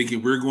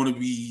thinking we're going to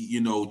be,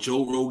 you know,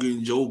 Joe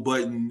Rogan, Joe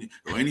Budden,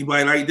 or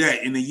anybody like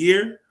that in a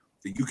year,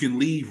 then you can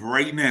leave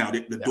right now.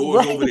 The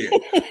door's over there.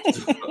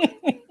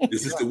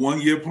 This is the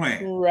 1 year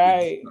plan.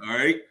 Right. All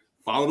right.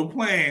 Follow the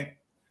plan.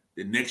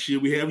 The next year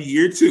we have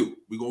year 2.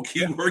 We're gonna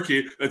keep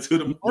working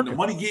until when the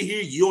money get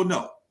here, you'll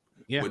know.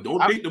 Yeah. But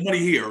don't take the money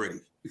here already.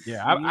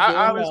 Yeah,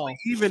 I honestly,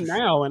 even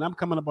now, and I'm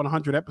coming up on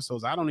 100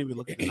 episodes, I don't even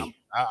look at the numbers.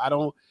 I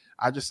don't.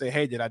 I just say,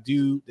 hey, did I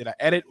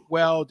edit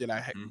well? Did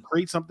I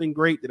create something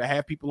great? Did I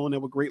have people on that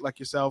were great like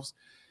yourselves?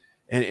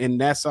 And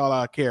that's all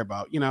I care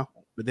about, you know.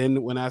 But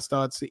then when I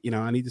start, you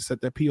know, I need to set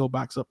that PO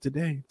box up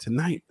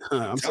tonight.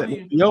 I'm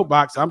setting the PO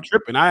box. I'm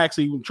tripping. I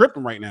actually am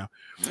tripping right now.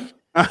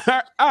 All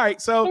right,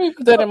 so let me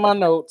put that in my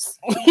notes.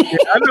 Yeah,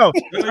 I know.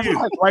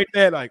 Right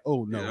there, like,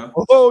 oh no, yeah.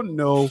 Oh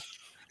no.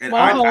 And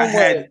I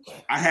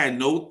had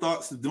no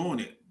thoughts of doing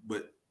it,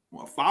 but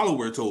a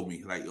follower told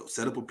me, like, yo,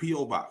 set up a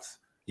PO box.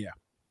 Yeah.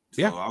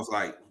 So I was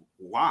like,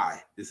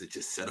 why? This is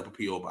just set up a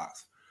PO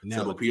box.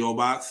 Set up a PO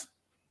box.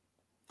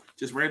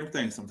 Just random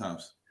things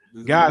sometimes.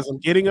 Guys, I'm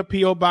getting a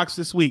PO box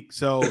this week,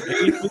 so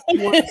anything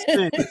you want to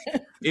send,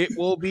 it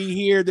will be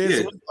here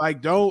this week.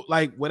 Like, don't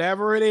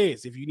whatever it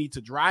is. If you need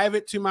to drive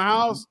it to my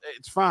house,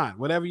 it's fine.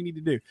 Whatever you need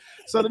to do.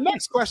 So the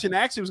next question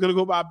actually was going to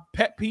go by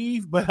pet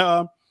peeve,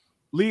 but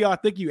Leo, I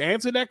think you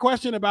answered that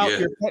question about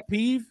your pet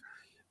peeve.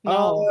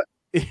 No,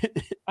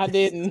 I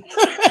didn't.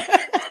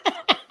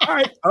 All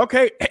right.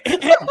 Okay.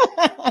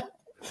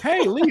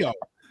 Hey, Leo.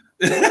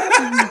 What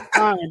do you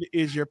find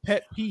is your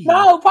pet peeve?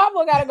 No,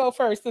 Pablo got to go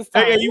first this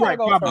time. Yeah, you're right.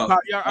 Pablo.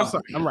 I'm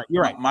sorry. I'm right.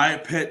 You're right. My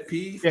pet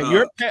peeve? Yeah,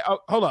 your pet.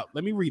 Hold up.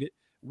 Let me read it.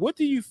 What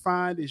do you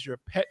find is your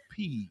pet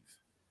peeve?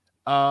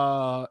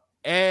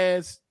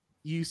 As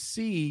you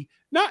see,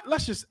 I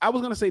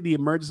was going to say the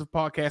emergence of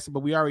podcasting,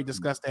 but we already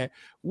discussed that.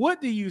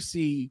 What do you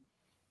see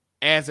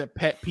as a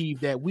pet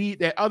peeve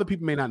that other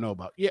people may not know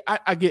about? Yeah,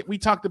 I get. We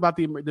talked about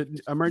the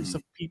emergence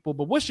of people,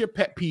 but what's your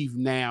pet peeve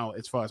now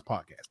as far as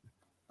podcasting?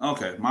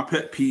 Okay, my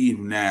pet peeve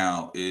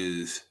now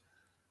is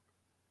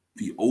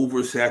the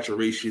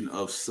oversaturation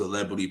of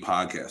celebrity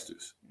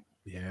podcasters.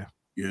 Yeah,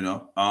 you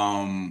know,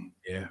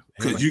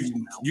 because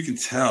you can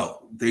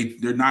tell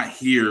they're not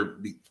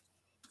here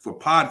for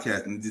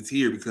podcasting. It's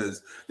here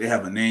because they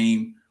have a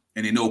name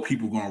and they know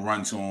people are going to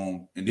run to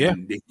them, and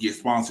then they get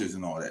sponsors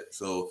and all that.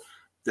 So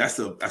that's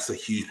a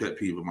huge pet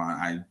peeve of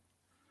mine.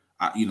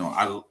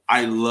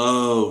 I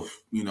love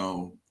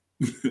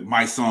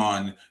my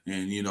son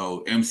and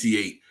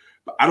MC8.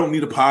 But I don't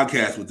need a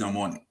podcast with them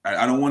on it.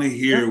 I don't want to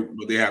hear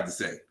what they have to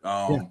say.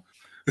 And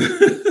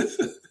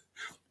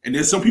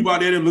there's some people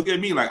out there that look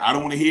at me like, I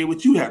don't want to hear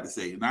what you have to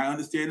say. And I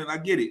understand and I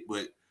get it.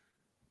 But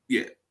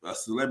yeah, a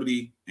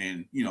celebrity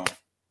and,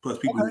 plus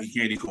people who eat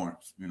candy corn,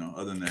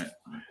 other than that.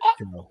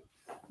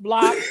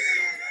 Block.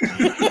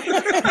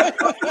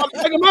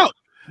 Take them out.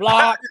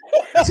 Block.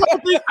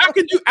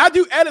 I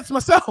do edits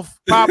myself,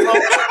 Pablo.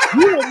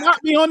 You will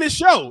not be on this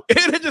show.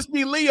 It'll just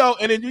be Leo,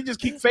 and then you just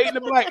keep fading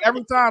to black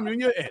every time in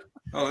your edit.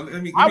 Oh,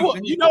 let me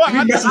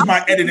message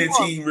my editing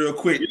team real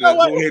quick. Go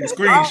ahead and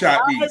screenshot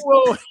these.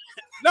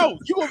 No,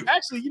 you will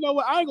actually. You know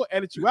what? I ain't gonna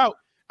edit you out.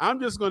 I'm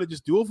just gonna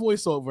do a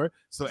voiceover.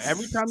 So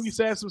every time you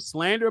say some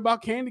slander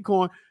about candy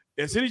corn,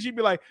 as soon as you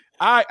be like,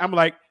 I'm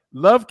like,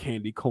 love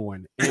candy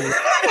corn. And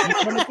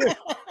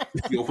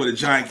you gonna put a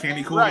giant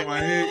candy corn in my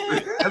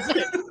head? That's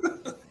it.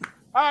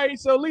 All right,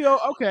 so Leo,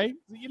 okay,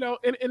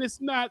 and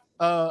it's not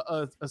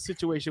a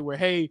situation where,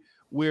 hey,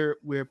 we're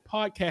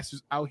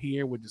podcasters out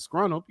here with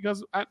disgruntled,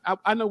 because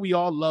I know we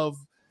all love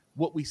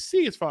what we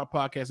see as far as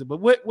podcasting, but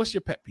what's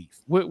your pet peeve?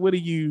 What do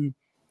you?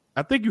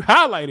 I think you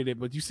highlighted it,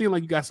 but you seem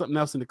like you got something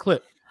else in the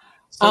clip.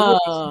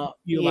 So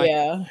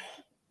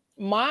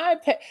my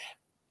pet.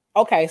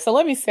 Okay, so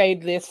let me say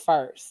this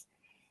first.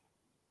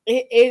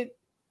 It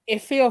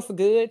feels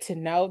good to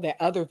know that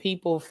other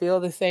people feel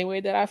the same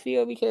way that I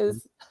feel,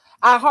 because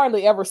I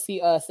hardly ever see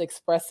us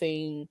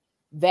expressing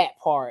that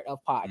part of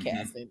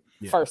podcasting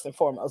first and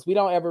foremost. We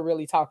don't ever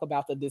really talk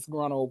about the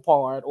disgruntled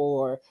part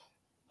or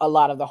a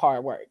lot of the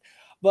hard work.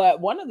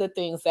 But one of the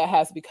things that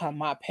has become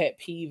my pet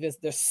peeve is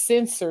the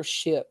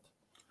censorship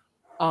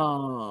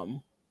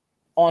on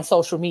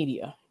social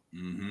media.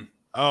 When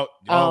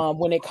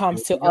it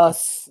comes to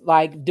us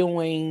like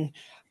doing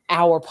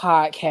our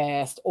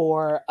podcast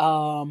or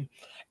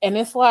and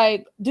it's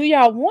like, do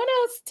y'all want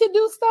us to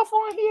do stuff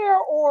on here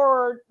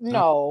or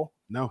no?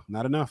 No,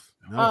 not enough.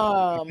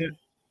 No.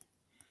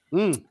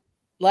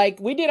 Like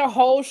we did a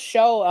whole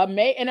show,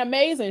 an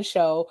amazing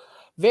show,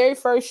 very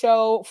first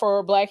show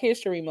for Black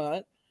History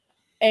Month.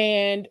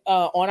 And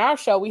on our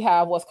show, we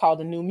have what's called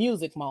the new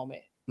music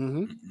moment.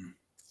 I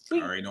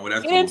already know what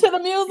that's into the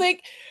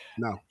music.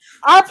 No.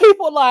 Our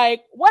people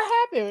like, what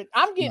happened?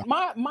 I'm getting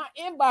my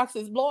inbox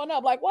is blowing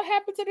up. Like, what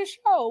happened to the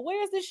show?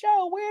 Where's the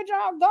show? Where'd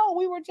y'all go?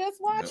 We were just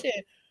watching.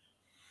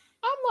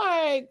 I'm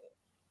like,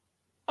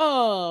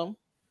 hop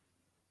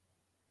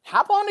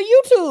on to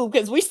YouTube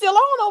because we still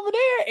on over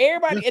there.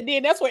 Everybody, and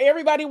then that's where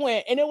everybody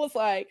went. And it was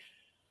like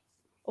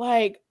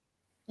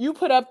you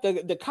put up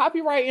the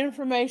copyright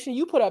information,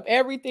 you put up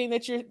everything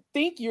that you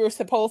think you're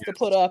supposed to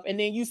put up, and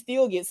then you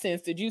still get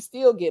censored, you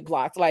still get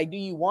blocked. Like, do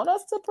you want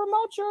us to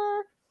promote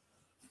your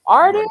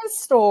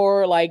artist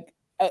or like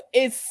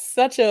it's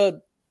such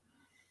a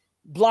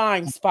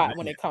blind spot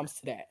when it comes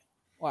to that,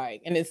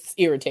 like, and it's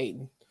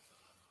irritating.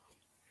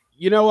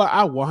 You know what?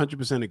 I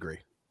 100% agree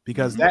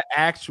because that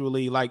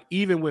actually, like,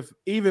 even with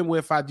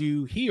I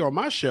do here on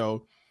my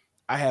show,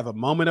 I have a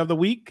moment of the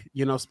week,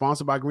 you know,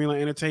 sponsored by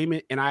Greenland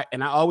Entertainment, and I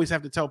always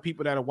have to tell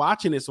people that are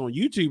watching this on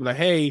YouTube, like,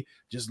 hey,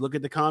 just look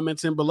at the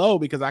comments in below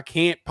because I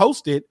can't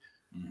post it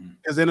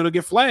because then it'll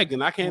get flagged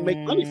and I can't make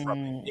money from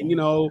it, and you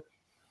know.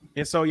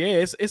 And so,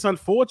 yeah, it's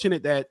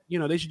unfortunate that, you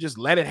know, they should just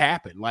let it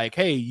happen. Like,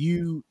 hey,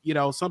 you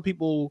know, some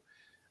people,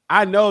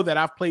 I know that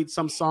I've played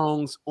some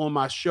songs on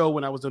my show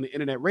when I was on the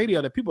internet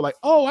radio that people are like,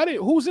 oh,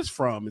 who's this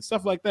from? And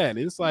stuff like that. And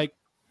it's like,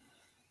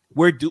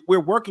 we're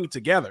working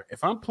together.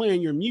 If I'm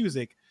playing your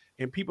music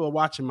and people are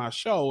watching my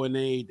show and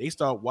they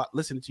start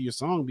listening to your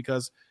song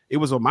because it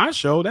was on my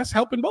show, that's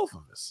helping both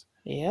of us.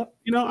 Yep.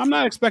 You know, I'm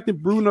not expecting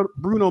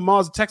Bruno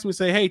Mars to text me and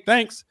say, hey,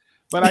 thanks.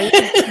 But I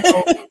am, you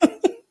know,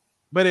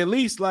 but at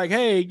least, like,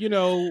 hey, you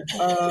know,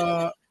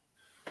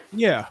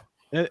 yeah,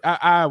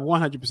 I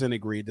 100%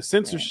 agree. The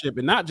censorship,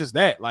 and not just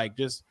that, like,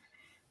 just,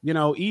 you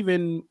know,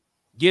 even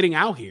getting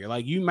out here.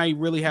 Like, you might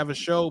really have a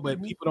show,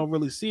 but people don't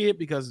really see it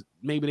because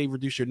maybe they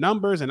reduce your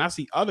numbers. And I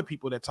see other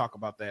people that talk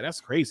about that.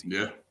 That's crazy.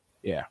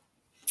 Yeah.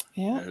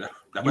 That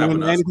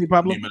happened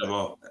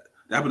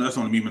to us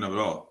on the Meme of It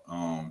All.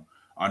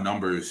 Our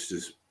numbers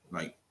just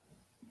like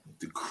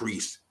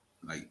decreased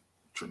like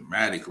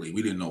dramatically.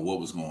 We didn't know what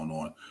was going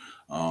on.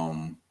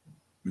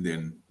 And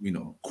then, you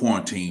know,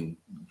 quarantine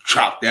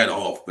chopped that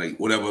off, like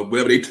whatever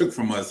they took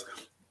from us,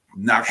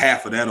 knocked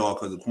half of that off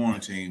because of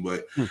quarantine.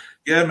 But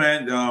yeah,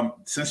 man,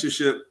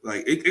 censorship,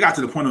 like it got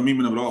to the point of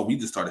Meme of It All. We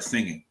just started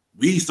singing.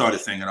 We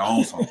started singing our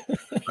own song.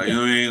 Like, you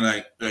know what I mean?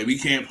 Like we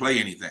can't play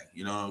anything,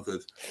 you know,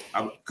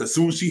 because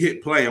soon as she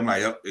hit play, I'm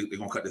like, yep, they're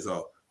gonna cut this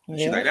off. And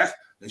she's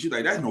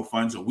like, that's no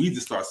fun. So we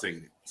just start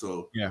singing it.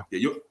 So yeah,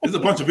 there's a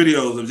bunch of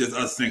videos of just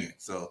us singing.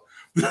 So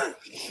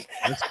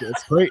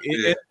it's great.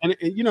 And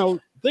you know,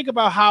 think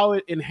about how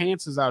it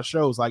enhances our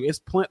shows. Like,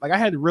 it's like I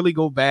had to really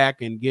go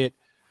back and get,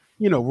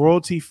 you know,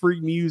 royalty free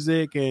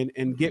music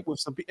and get with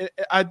some people.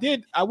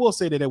 I will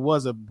say that it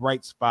was a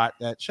bright spot.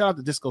 That shout out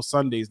to Disco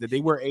Sundays that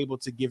they were able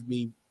to give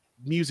me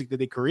music that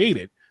they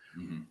created.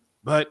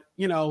 But,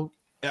 you know,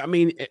 I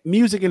mean,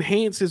 music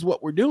enhances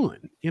what we're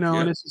doing, you know,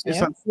 and it's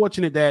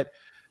unfortunate that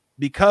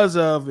because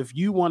of, if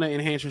you want to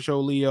enhance your show,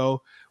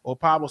 Leo or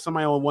Pablo,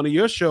 somebody on one of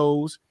your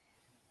shows,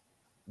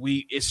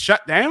 it's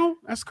shut down.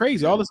 That's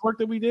crazy. All this work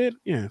that we did.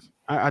 Yeah,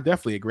 I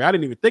definitely agree. I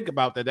didn't even think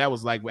about that. That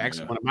was like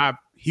actually one of my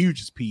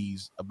hugest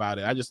peeves about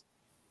it. I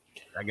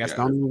guess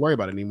don't even worry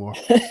about it anymore.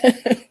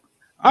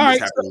 All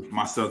right.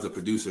 Myself, the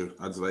producer,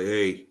 I was like,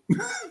 hey,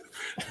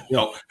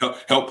 help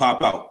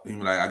pop out. He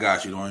was like, I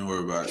got you. Don't even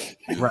worry about it.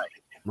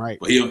 Right.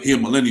 But he a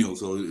millennial,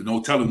 so no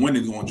telling when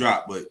it's gonna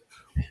drop, but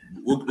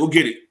we'll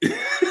get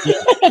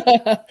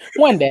it.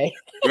 One day.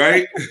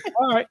 Right.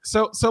 All right.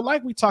 So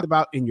like we talked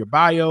about in your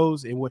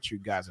bios and what you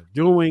guys are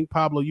doing,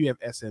 Pablo, you have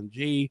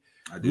SMG,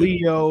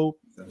 Leo,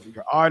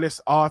 your artist,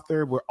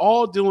 author. We're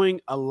all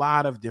doing a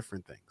lot of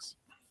different things,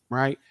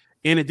 right?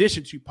 In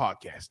addition to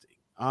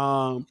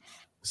podcasting.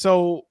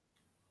 So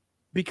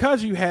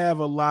because you have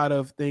a lot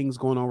of things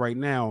going on right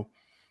now,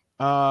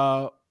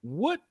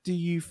 what do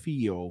you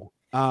feel?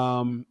 How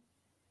am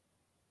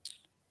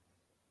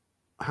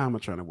I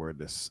trying to word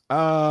this?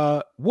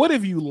 What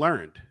have you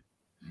learned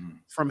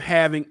from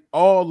having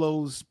all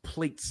those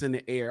plates in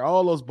the air,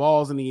 all those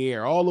balls in the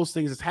air, all those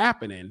things that's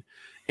happening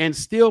and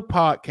still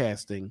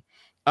podcasting?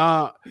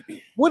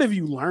 What have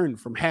you learned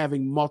from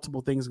having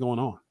multiple things going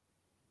on?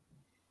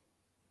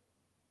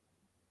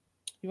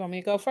 You want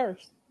me to go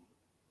first?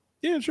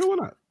 Yeah, sure. Why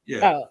not?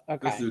 Yeah. Oh,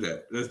 okay.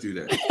 Let's do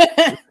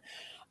that.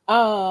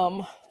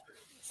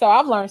 So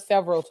I've learned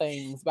several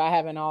things by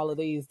having all of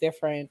these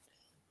different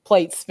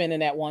plates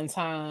spinning at one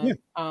time.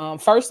 Yeah.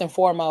 First and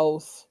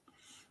foremost,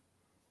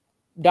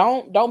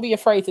 don't be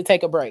afraid to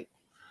take a break.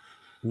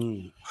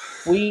 We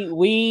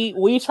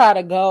try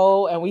to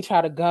go and we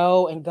try to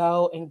go and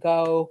go and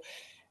go,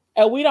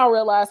 and we don't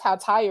realize how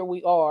tired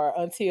we are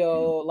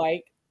until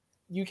like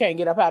you can't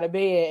get up out of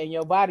bed and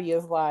your body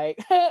is like,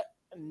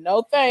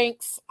 no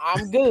thanks,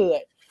 I'm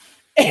good.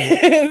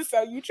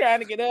 So you trying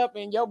to get up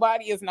and your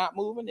body is not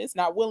moving, it's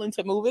not willing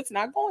to move, it's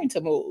not going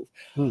to move.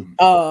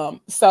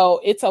 So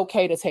it's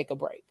okay to take a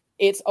break.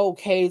 It's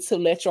okay to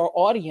let your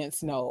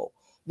audience know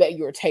that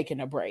you're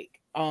taking a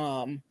break.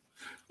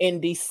 In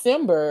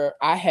December,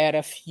 I had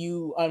a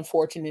few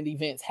unfortunate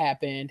events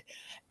happen,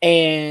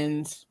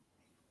 and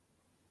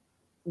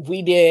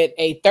we did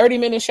a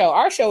 30-minute show.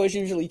 Our show is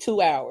usually 2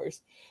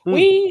 hours.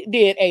 We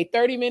did a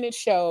 30-minute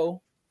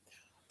show,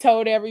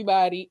 told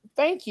everybody,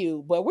 thank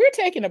you, but we're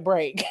taking a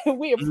break.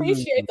 We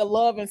appreciate the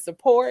love and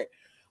support,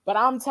 but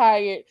I'm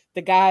tired.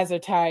 The guys are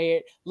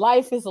tired.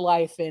 Life is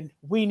life, and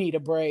we need a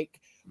break.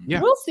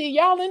 Yeah. We'll see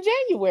y'all in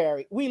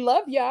January. We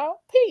love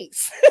y'all.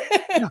 Peace.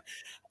 Yeah.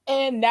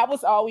 And that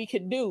was all we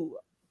could do.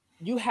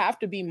 You have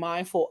to be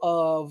mindful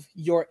of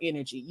your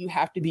energy. You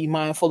have to be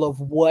mindful of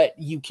what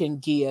you can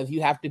give.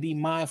 You have to be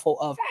mindful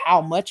of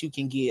how much you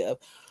can give.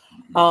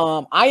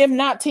 I am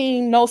not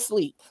team no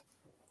sleep.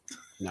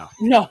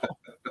 No.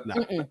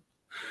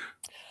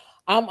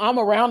 I'm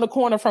around the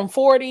corner from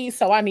 40,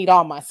 so I need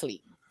all my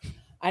sleep.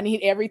 I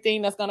need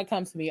everything that's going to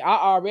come to me. I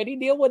already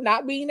deal with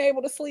not being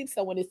able to sleep,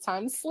 so when it's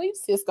time to sleep,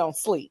 it's going to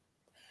sleep.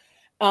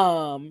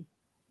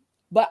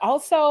 But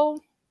also,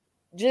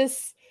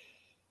 just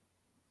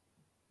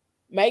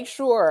make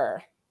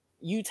sure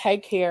you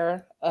take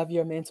care of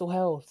your mental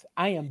health.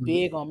 I am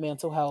big on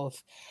mental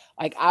health.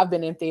 Like, I've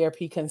been in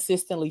therapy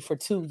consistently for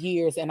 2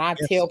 years, and I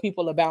tell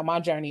people about my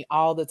journey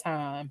all the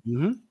time.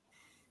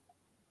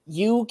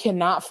 You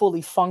cannot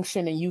fully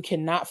function and you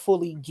cannot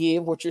fully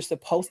give what you're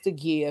supposed to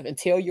give and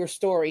tell your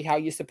story how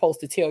you're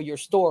supposed to tell your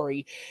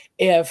story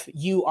if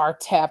you are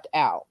tapped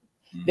out.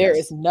 There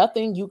is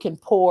nothing you can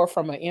pour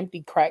from an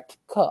empty, cracked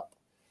cup.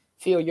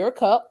 Fill your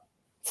cup.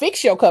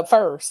 Fix your cup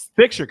first.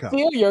 Fix your cup.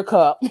 Fill your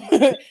cup.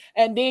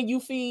 And then you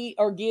feed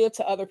or give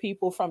to other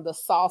people from the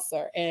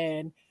saucer.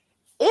 And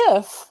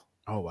if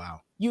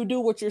you do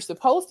what you're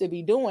supposed to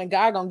be doing,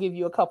 God gonna give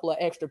you a couple of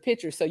extra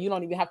pitchers, so you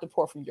don't even have to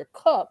pour from your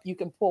cup. You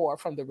can pour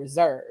from the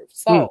reserve.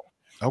 So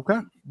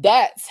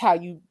that's how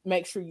you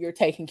make sure you're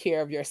taking care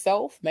of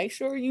yourself. Make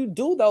sure you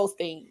do those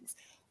things.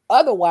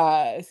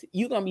 Otherwise,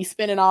 you're going to be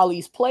spinning all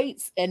these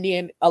plates, and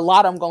then a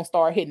lot of them going to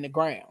start hitting the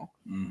ground,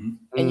 and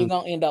you're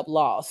going to end up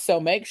lost.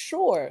 So make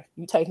sure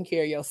you're taking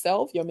care of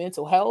yourself, your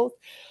mental health,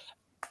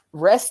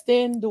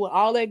 resting, doing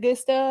all that good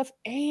stuff.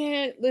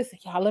 And listen,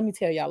 y'all, let me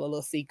tell y'all a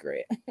little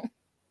secret.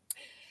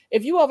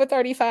 If you over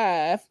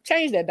 35,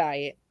 change that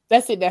diet.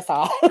 That's it. That's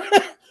all.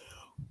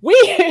 We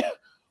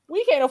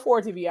can't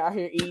afford to be out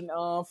here eating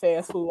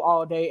fast food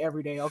all day,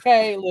 every day.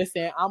 Okay,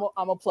 listen,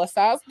 I'm a plus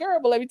size girl,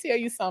 but let me tell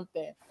you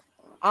something.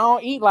 I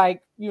don't eat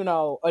like,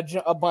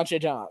 a bunch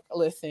of junk.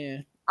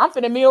 Listen, I'm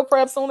finna meal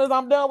prep soon as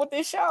I'm done with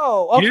this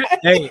show. Okay? Yeah,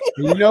 hey,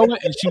 you know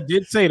what? And she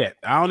did say that.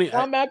 I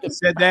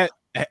said that.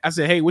 I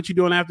said, hey, what you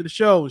doing after the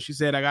show? And she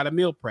said, I got a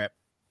meal prep.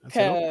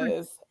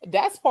 Because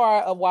that's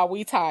part of why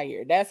we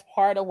tired. That's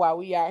part of why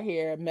we out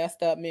here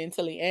messed up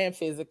mentally and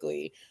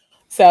physically.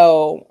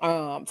 So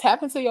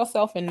tap into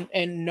yourself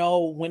and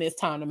know when it's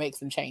time to make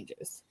some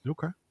changes.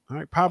 Okay. All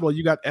right, Pablo,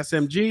 you got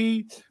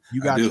SMG, you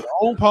got your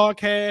own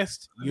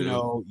podcast,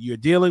 you're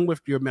dealing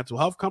with your mental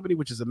health company,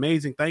 which is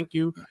amazing. Thank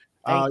you.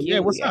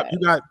 What's up? You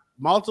got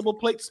multiple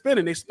plates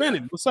spinning. They're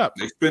spinning. What's up?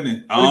 They're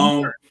spinning.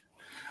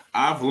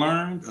 I've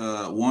learned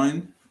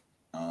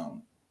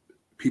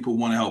people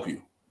want to help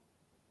you.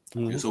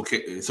 It's okay.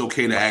 It's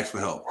okay to ask for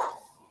help.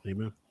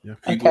 Amen. Yeah.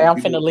 I'm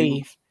finna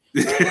leave.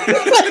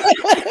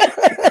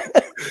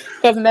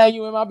 Because now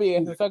you in my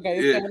business.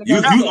 Okay. Yeah.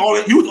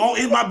 You all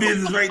in my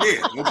business right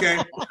there. Okay.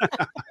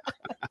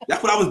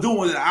 That's what I was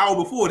doing an hour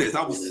before this.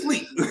 I was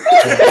asleep.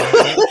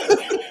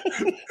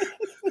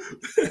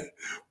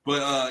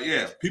 But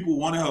people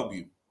want to help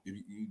you.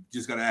 You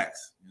just gotta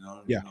ask.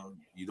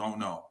 You don't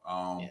know.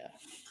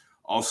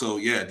 Also,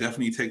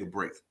 definitely take a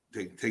break.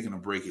 Taking a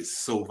break is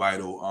so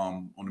vital.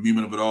 On the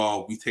Movement of It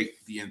All, we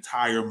take the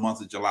entire month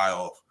of July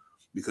off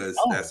because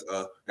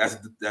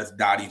that's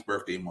Dottie's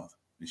birthday month.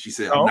 And she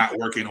said, I'm not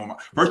working on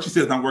first she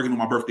says I'm working on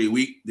my birthday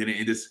week, then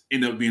it just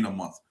ended up being a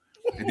month.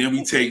 And then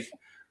we take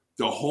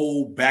the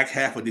whole back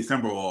half of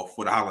December off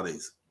for the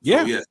holidays.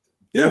 So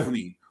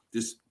definitely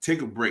just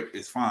take a break.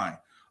 It's fine.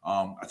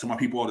 I tell my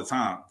people all the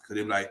time, because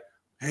they're like,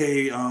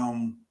 hey,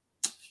 don't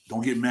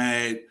get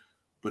mad,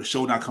 but the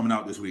show not coming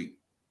out this week.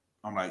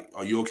 I'm like,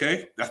 are you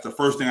okay? That's the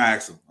first thing I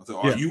ask them. I said,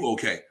 are you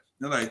okay?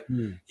 They're like,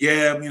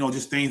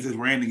 just things that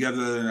ran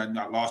together and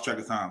I lost track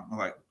of time. I'm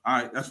like,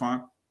 all right, that's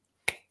fine.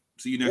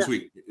 See you next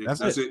week.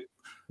 That's it.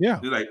 Yeah.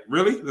 They're like,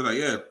 really? They're like,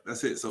 yeah,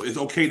 that's it. So it's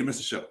okay to miss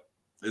a show.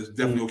 It's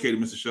definitely okay to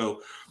miss a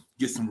show.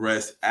 Get some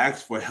rest.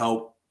 Ask for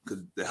help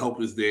because the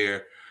help is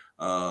there.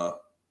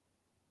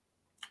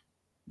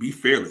 be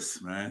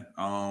fearless, man.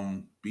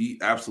 Be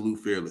absolute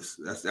fearless.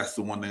 That's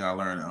the one thing I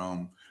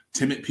learned.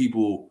 Timid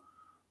people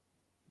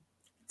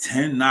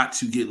tend not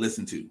to get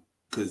listened to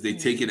because they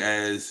take it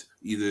as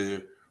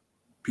either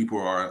people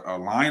are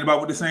lying about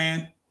what they're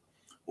saying,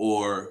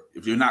 or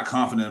if you're not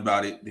confident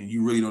about it, then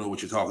you really don't know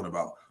what you're talking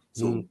about.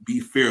 So be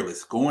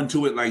fearless. Go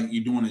into it like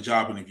you're doing a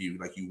job interview.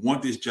 Like you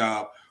want this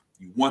job.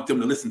 You want them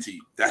to listen to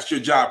you. That's your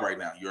job right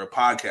now. You're a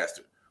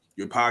podcaster.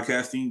 You're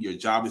podcasting. Your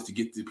job is to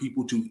get the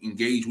people to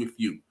engage with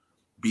you.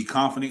 Be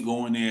confident,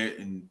 go in there,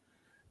 and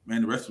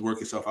man, the rest will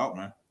work itself out,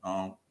 man.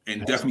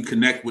 And definitely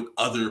connect with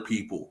other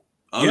people,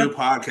 other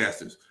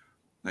podcasters.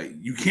 Like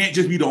you can't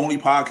just be the only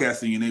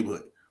podcaster in your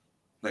neighborhood.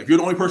 Like if you're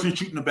the only person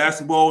shooting the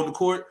basketball in the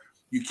court,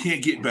 you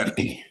can't get better.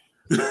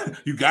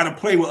 You got to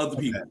play with other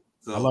people.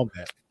 So, I love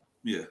that.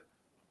 Yeah,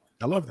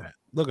 I love that.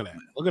 Look at that.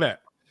 Look at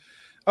that.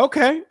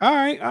 Okay. All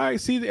right.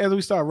 See, as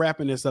we start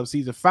wrapping this up,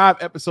 season 5,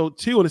 episode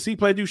 2 on the C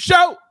Plan Do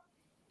Show.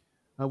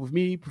 With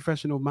me,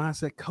 professional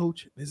mindset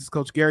coach. This is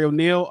Coach Gary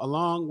O'Neill,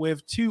 along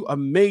with 2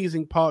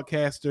 amazing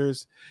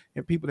podcasters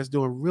and people that's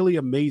doing really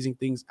amazing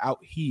things out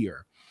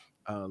here.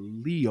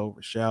 Leo,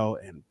 Rochelle,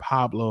 and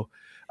Pablo.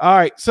 All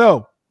right.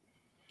 So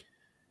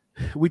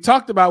we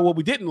talked about what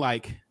we didn't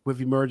like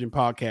with emerging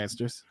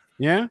podcasters.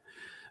 Yeah.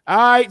 All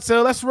right.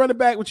 So let's run it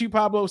back with you,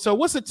 Pablo. So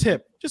what's a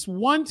tip? Just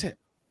one tip.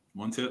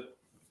 One tip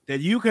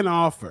that you can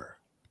offer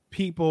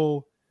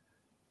people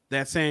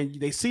that saying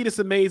they see this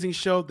amazing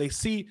show, they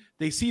see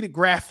the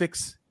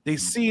graphics, they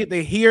see it,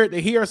 they hear it,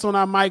 they hear us on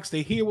our mics,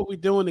 they hear what we're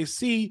doing, they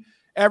see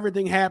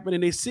everything happening,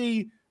 they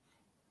see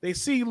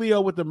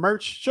Leo with the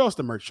merch. Show us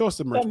the merch. The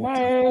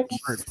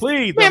merch.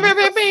 Please. I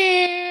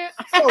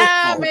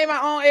made my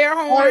own air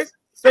horn.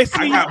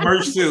 I got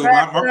merch too.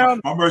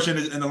 My merch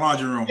in the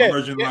laundry room. Yeah, my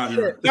merch in the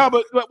laundry room. No,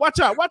 but watch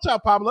out,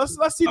 Pablo.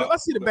 Let's see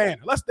the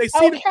banner. They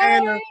see the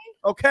banner.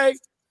 Okay.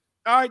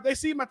 All right. They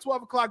see my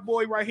 12 o'clock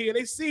boy right here.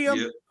 They see him.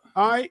 Yep.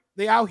 All right.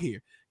 They out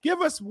here.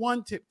 Give us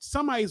one tip.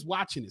 Somebody's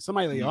watching it.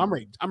 Somebody like, I'm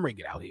ready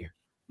to get out here.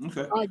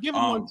 Okay. All right. Give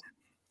them one tip.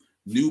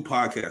 New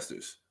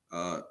podcasters.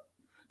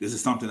 This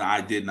is something I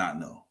did not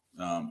know.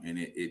 And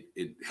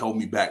it held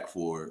me back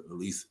for at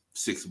least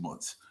 6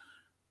 months.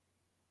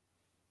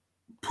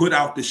 Put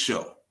out the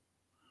show,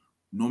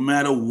 no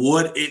matter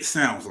what it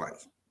sounds like.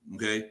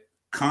 Okay,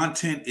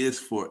 content is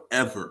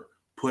forever.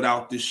 Put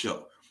out the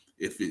show.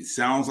 If it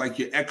sounds like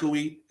you're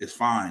echoey, it's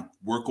fine.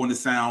 Work on the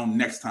sound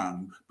next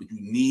time, but you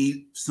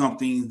need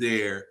something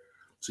there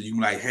so you can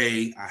be like,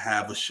 hey, I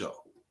have a show.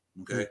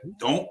 Okay,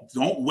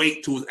 don't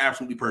wait till it's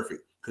absolutely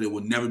perfect because it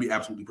will never be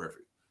absolutely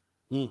perfect.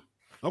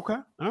 Okay,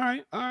 all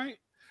right.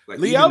 Like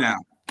Leo?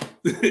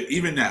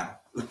 even now.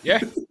 Yeah.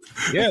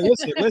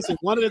 Listen.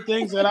 One of the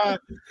things that I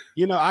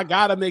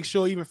gotta make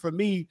sure, even for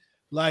me,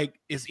 like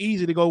it's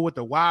easy to go with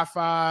the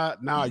Wi-Fi.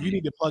 Now you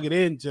need to plug it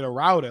into the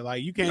router.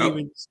 Like you can't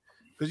even,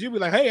 because you'll be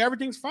like, hey,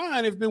 everything's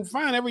fine. It's been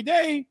fine every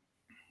day,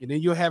 and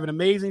then you'll have an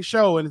amazing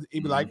show, and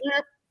it'd be like,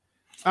 yep.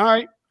 All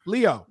right,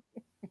 Leo.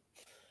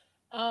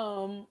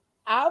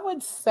 I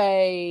would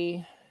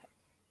say,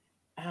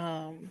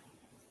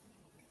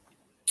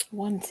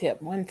 one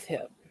tip.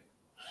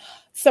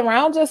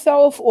 Surround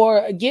yourself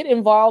or get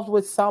involved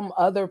with some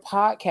other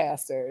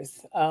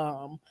podcasters.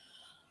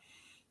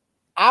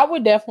 I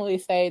would definitely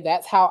say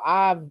that's how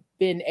I've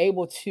been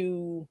able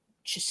to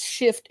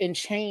shift and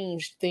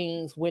change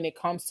things when it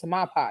comes to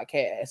my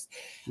podcast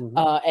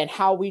and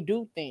how we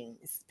do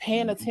things,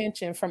 paying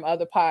attention from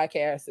other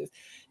podcasters.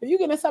 If you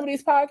get in some of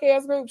these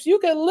podcast groups, you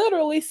can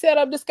literally set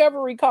up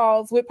discovery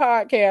calls with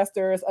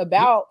podcasters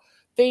about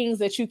things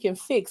that you can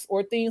fix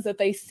or things that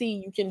they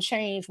see you can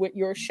change with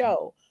your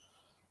show.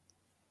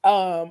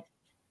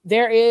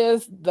 There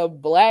is the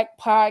Black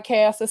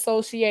Podcast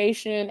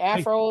Association,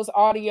 Afros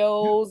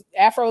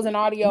and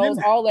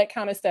Audios, all that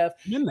kind of stuff.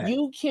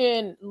 You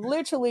can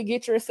literally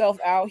get yourself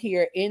out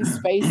here in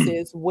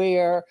spaces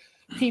where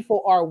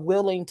people are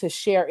willing to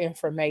share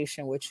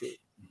information with you.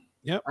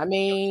 Yep. I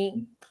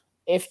mean,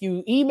 if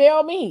you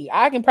email me,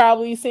 I can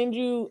probably send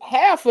you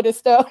half of the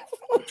stuff.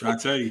 I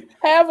tell you,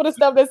 half of the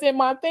stuff that's in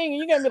my thing, and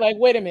you're gonna be like,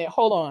 "Wait a minute,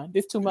 hold on,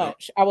 this is too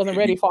much. I wasn't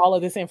ready for all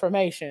of this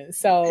information."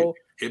 So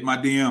hit my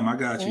DM. I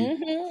got you.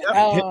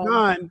 Hit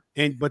mine,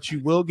 but you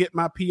will get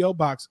my PO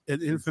box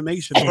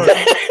information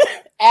first.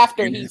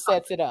 After he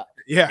sets it up.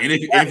 Yeah. And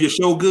if your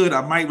show good,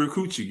 I might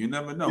recruit you. You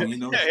never know. You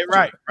know.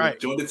 Yeah, right.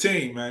 Join the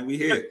team, man. We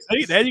here.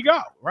 See, there you go.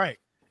 Right.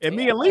 And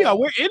me and Leo,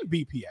 we're in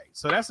BPA,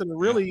 so that's a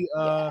really,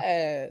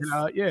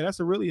 that's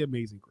a really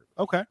amazing group.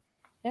 Okay,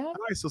 yeah. All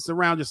right, so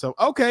surround yourself.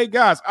 Okay,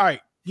 guys. All right,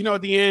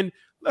 at the end,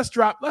 let's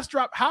drop.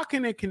 How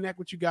can they connect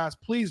with you guys?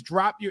 Please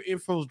drop your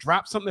infos.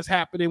 Drop something that's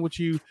happening with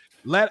you.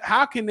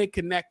 How can they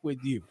connect with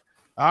you?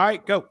 All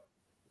right, go.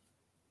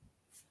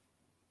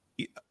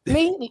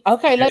 Me?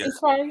 Okay, ladies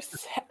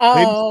first.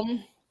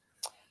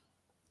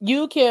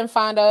 You can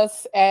find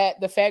us at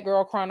the Fat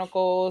Girl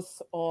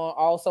Chronicles on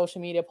all social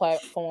media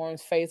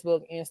platforms,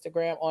 Facebook,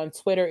 Instagram. On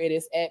Twitter, it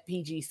is at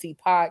PGC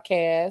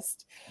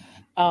Podcast.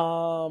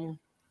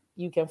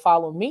 You can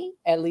follow me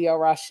at Leo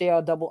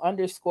Rochelle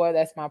 _.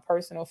 That's my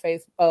personal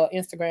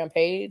Instagram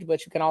page,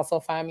 but you can also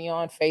find me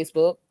on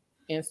Facebook,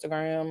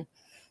 Instagram,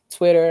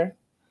 Twitter,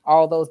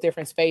 all those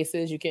different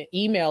spaces. You can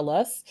email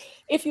us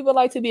if you would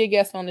like to be a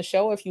guest on the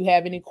show. If you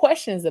have any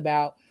questions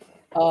about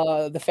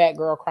the Fat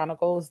Girl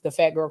Chronicles, the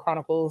Fat Girl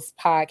Chronicles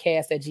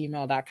podcast at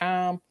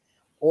gmail.com,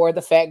 or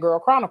the Fat Girl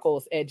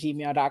Chronicles at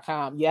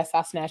gmail.com. Yes,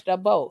 I snatched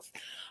up both.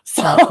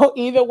 So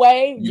either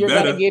way, you're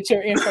going to get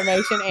your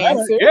information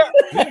answered.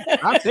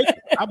 I'll take it.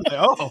 I'll be like,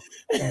 oh.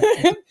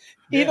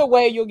 Either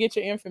way, you'll get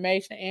your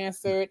information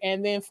answered.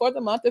 And then for the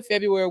month of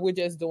February, we're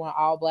just doing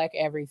all black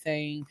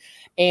everything.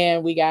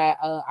 And we got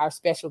our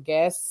special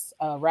guest,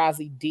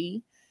 Rozzy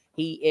D.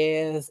 He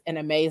is an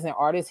amazing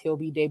artist. He'll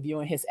be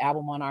debuting his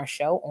album on our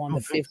show on the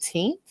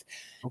 15th.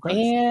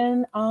 Okay.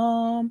 And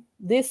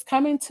this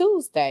coming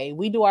Tuesday,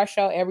 we do our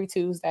show every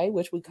Tuesday,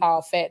 which we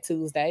call Fat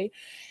Tuesday.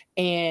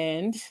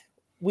 And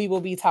we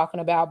will be talking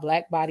about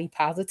black body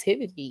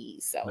positivity.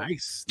 So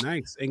nice.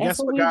 And guess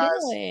what, guys?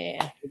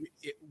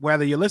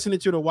 Whether you're listening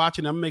to it or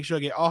watching, I'm gonna make sure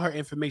I get all her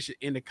information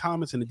in the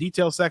comments in the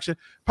details section.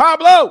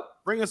 Pablo,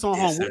 bring us on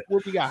home.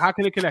 What we got? How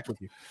can they connect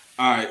with you?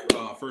 All right.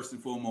 First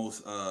and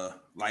foremost,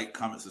 like,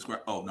 comment,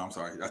 subscribe. Oh no, I'm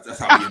sorry. That's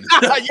how we end this.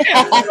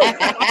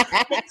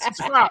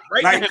 Subscribe,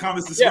 right? Like,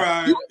 comment,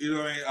 subscribe. Yeah. You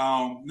know what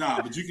I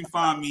mean? But you can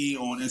find me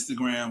on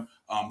Instagram.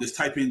 Just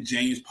type in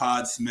James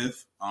Pod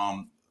Smith.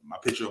 My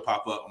picture will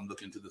pop up. I'm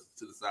looking to the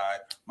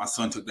side. My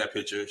son took that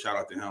picture. Shout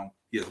out to him.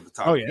 He has a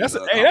photography. Oh yeah,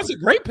 that's a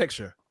great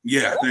picture.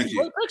 Yeah, thank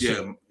you.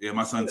 Yeah,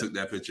 my son took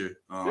that picture.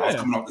 I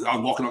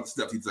was walking up the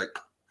steps. He's like,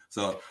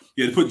 so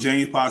yeah, to put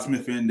James Pod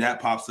Smith in, that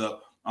pops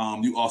up.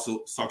 You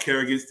also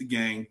Sarcarragance the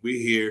gang. We're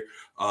here.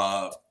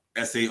 SARCARROG,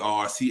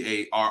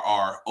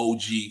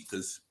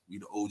 because we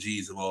the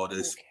OGs of all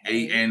this.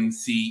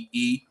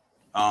 ANCE.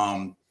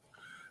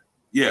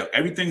 Yeah,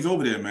 everything's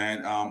over there,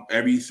 man.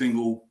 Every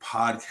single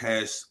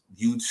podcast,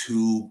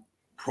 YouTube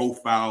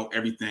profile,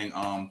 everything.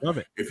 Love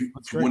it. If you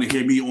want to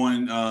hear me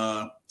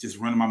on just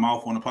running my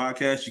mouth on the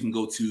podcast, you can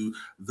go to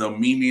The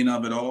Meaning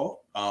of It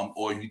All,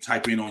 or you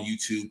type in on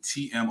YouTube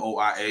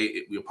TMOIA.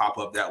 It will pop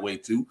up that way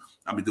too.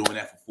 I've been doing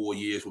that for 4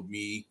 years with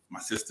me, my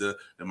sister,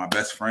 and my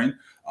best friend.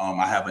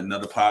 I have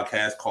another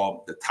podcast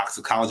called The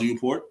Toxicology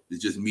Report.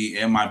 It's just me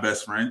and my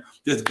best friend.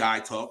 Just guy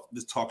talk,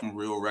 just talking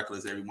real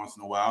reckless every once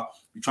in a while.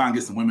 We try and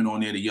get some women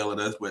on there to yell at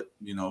us, but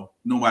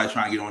nobody's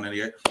trying to get on there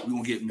yet. We're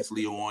gonna get Miss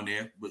Leo on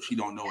there, but she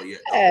don't know it yet.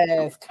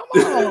 Yes, come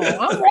on,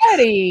 I'm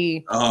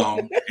ready.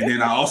 And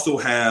then I also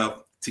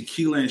have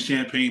Tequila and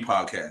Champagne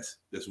podcast.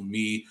 That's with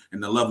me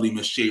and the lovely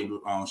Miss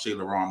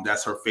Shayla Rom.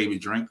 That's her favorite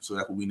drink, so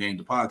that's what we named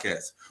the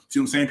podcast. See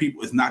what I'm saying,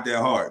 people? It's not that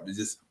hard. It's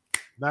just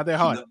not that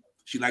hard.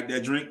 She liked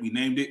that drink. We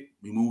named it.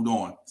 We moved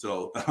on.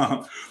 So,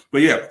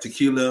 but yeah,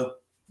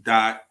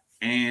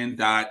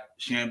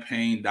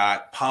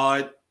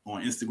 tequila.and.champagne.pod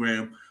on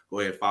Instagram.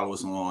 Go ahead, follow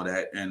us on all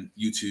that, and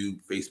YouTube,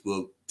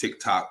 Facebook,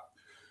 TikTok.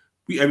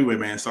 We everywhere,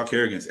 man.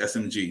 Sarcarragance,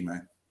 SMG,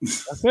 man.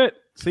 That's it.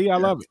 See, I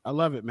love it. I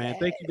love it, man.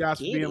 Thank you guys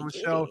for being on the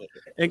show.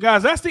 And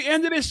guys, that's the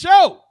end of this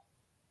show.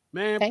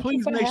 Man,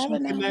 please make sure you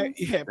connect.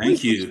 Yeah,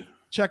 thank you.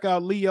 Check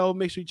out Leo.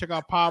 Make sure you check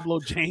out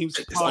Pablo, James.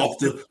 It's off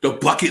the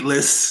bucket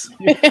list.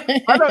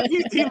 I know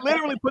he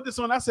literally put this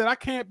on. I said,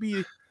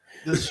 the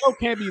show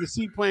can't be the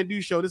C Plan Do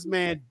show. This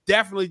man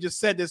definitely just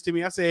said this to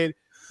me. I said,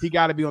 he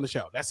got to be on the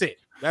show. That's it.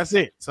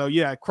 So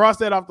yeah, cross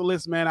that off the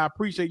list, man. I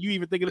appreciate you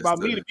even thinking about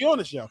me to be on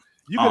the show.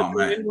 You could have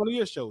been in one of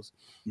your shows.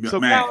 So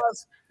man.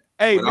 Guys,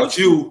 hey, I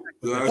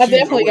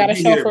definitely got a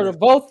show for the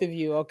both of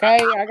you, okay?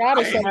 I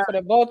got a show for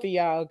the both of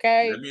y'all,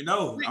 okay? Let me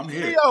know. I'm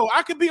here. Yo,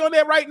 I could be on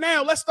there right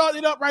now. Let's start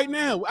it up right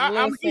now.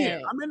 I'm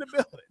here. I'm in the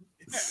building.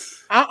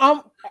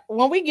 I'm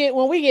when we get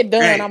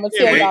done, I'm gonna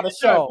tell y'all the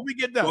show. When we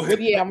get done,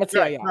 yeah, I'm gonna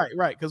tell y'all.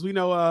 Right, because we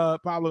know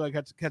Pablo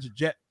got to catch a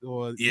jet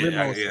or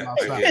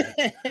outside.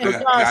 I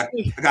got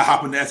to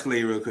hop on the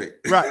escalator real quick.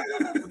 Right,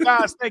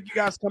 guys. Thank you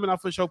guys for coming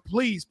out for the show.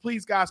 Please,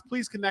 guys,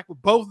 please connect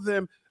with both of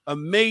them.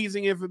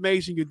 Amazing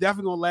information. You're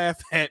definitely gonna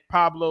laugh at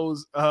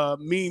Pablo's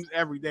memes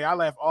every day. I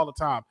laugh all the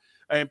time.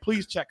 And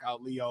please check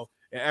out Leo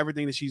and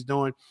everything that she's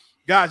doing.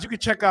 Guys, you can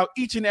check out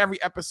each and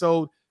every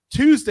episode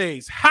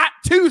Tuesdays, Hot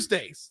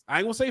Tuesdays. I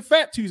ain't gonna say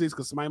Fat Tuesdays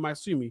because somebody might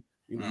sue me.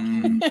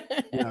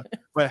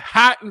 But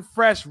hot and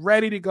fresh,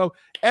 ready to go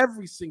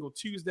every single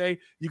Tuesday.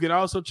 You can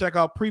also check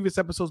out previous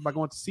episodes by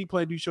going to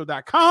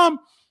cplandushow.com.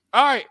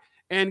 All right,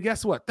 and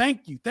guess what?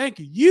 Thank you.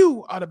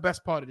 You are the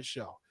best part of the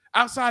show.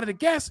 Outside of the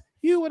guests,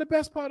 you are the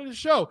best part of the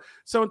show.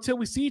 So until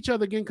we see each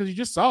other again, because you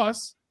just saw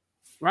us,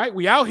 right?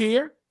 We out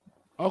here.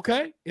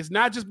 Okay. It's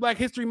not just Black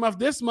History Month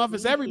this month,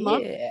 it's every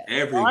month.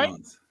 Every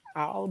month.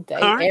 All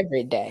day,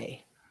 every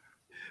day.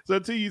 So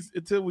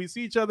until we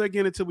see each other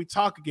again, until we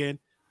talk again,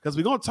 because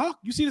we're gonna talk.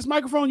 You see this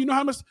microphone, you know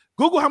how much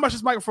Google how much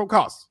this microphone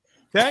costs.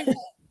 Okay.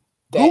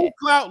 Google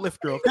Cloud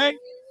Lifter, okay?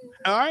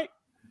 All right.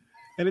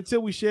 And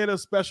until we share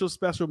those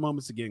special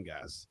moments again,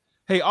 guys.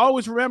 Hey,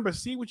 always remember,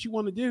 see what you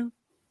want to do,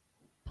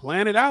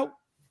 plan it out,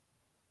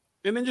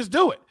 and then just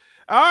do it.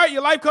 All right,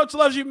 your life coach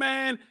loves you,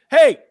 man.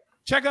 Hey,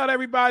 check out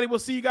everybody. We'll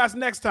see you guys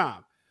next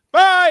time.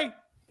 Bye.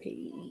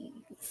 Peace.